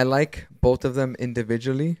 So I like both of them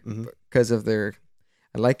individually because of their.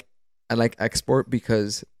 I like Export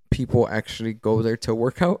because people actually go there to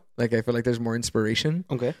work out. Like I feel like there's more inspiration.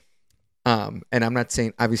 Okay. And I'm not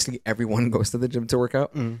saying obviously everyone goes to the gym to work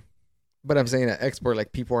out, but I'm saying at Export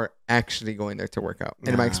like people are actually going there to work out.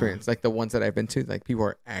 In my experience, like the ones that I've been to, like people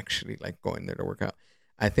are actually like going there to work out.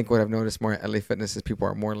 I think what I've noticed more at LA Fitness is people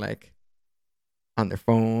are more like on their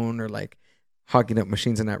phone or like hogging up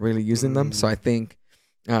machines and not really using them. So I think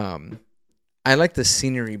I like the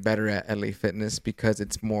scenery better at LA Fitness because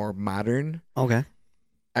it's more modern. Okay.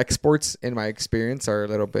 Exports, in my experience, are a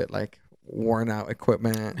little bit like worn out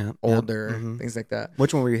equipment, older, things like that.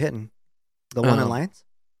 Which one were you hitting? The one in Lions?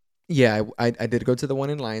 Yeah, I did go to the one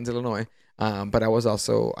in Lyons, Illinois. But I also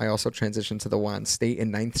transitioned to the one State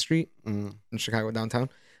and 9th Street in Chicago downtown.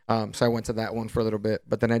 So I went to that one for a little bit,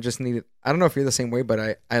 but then I just needed, I don't know if you're the same way,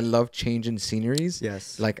 but I love changing sceneries.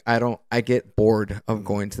 Yes. Like I get bored of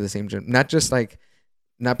going to the same gym.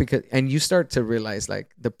 Not because, and you start to realize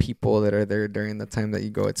like the people that are there during the time that you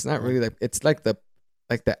go, it's not really like, it's like the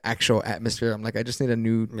actual atmosphere. I'm like, I just need a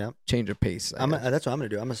new change of pace. That's what I'm going to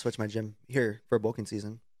do. I'm going to switch my gym here for bulking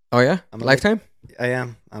season. Oh yeah? Lifetime? I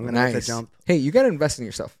am. I'm going to make the jump. Hey, you got to invest in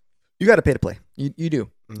yourself. You got to pay to play. You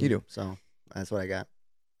do. You do. So that's what I got.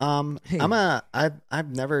 Hey. I've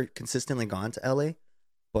never consistently gone to LA,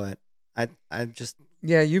 but I just.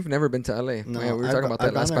 Yeah, you've never been to LA. No, we were talking about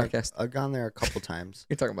that last podcast. I've gone there a couple times.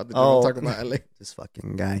 You're talking about the I'm talking about LA. This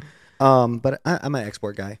fucking guy. But I'm an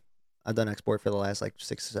export guy. I've done export for the last like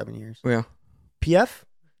 6 or 7 years. Yeah. PF?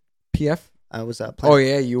 I was a Oh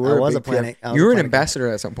yeah, you were. I was a planet. You were an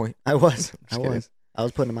ambassador at some point. I was. I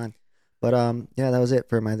was putting them on. But yeah, that was it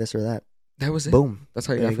for my this or that. That was it. Boom. That's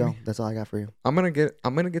how you go. That's all I got for you. I'm gonna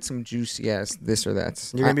get some juicy ass this or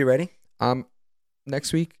that. You're gonna be ready?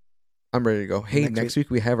 Next week, I'm ready to go. Hey, next week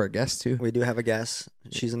we have our guest too. We do have a guest.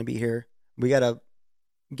 She's gonna be here. We gotta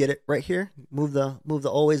get it right here. Move the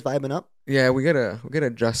always vibing up. Yeah, we gotta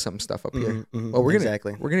adjust some stuff up here. Well, we're gonna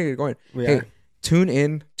get it going. Hey, tune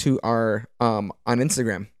in to our on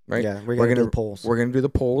Instagram, right? Yeah, we're gonna do the polls. We're gonna do the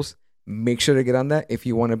polls. Make sure to get on that if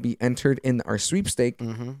you want to be entered in our sweepstake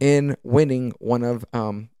in winning one of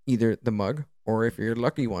either the mug, or if you're a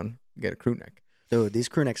lucky one, get a crew neck. Dude, these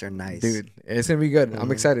crew necks are nice. Dude, it's gonna be good.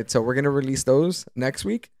 I'm excited. So we're gonna release those next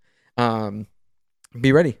week.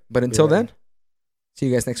 Be ready. But until then, see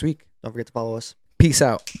you guys next week. Don't forget to follow us. Peace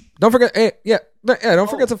out. Don't forget. Don't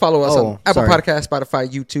forget to follow us on Apple sorry. Podcasts, Spotify,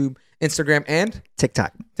 YouTube, Instagram, and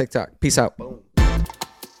TikTok. Peace out. Boom.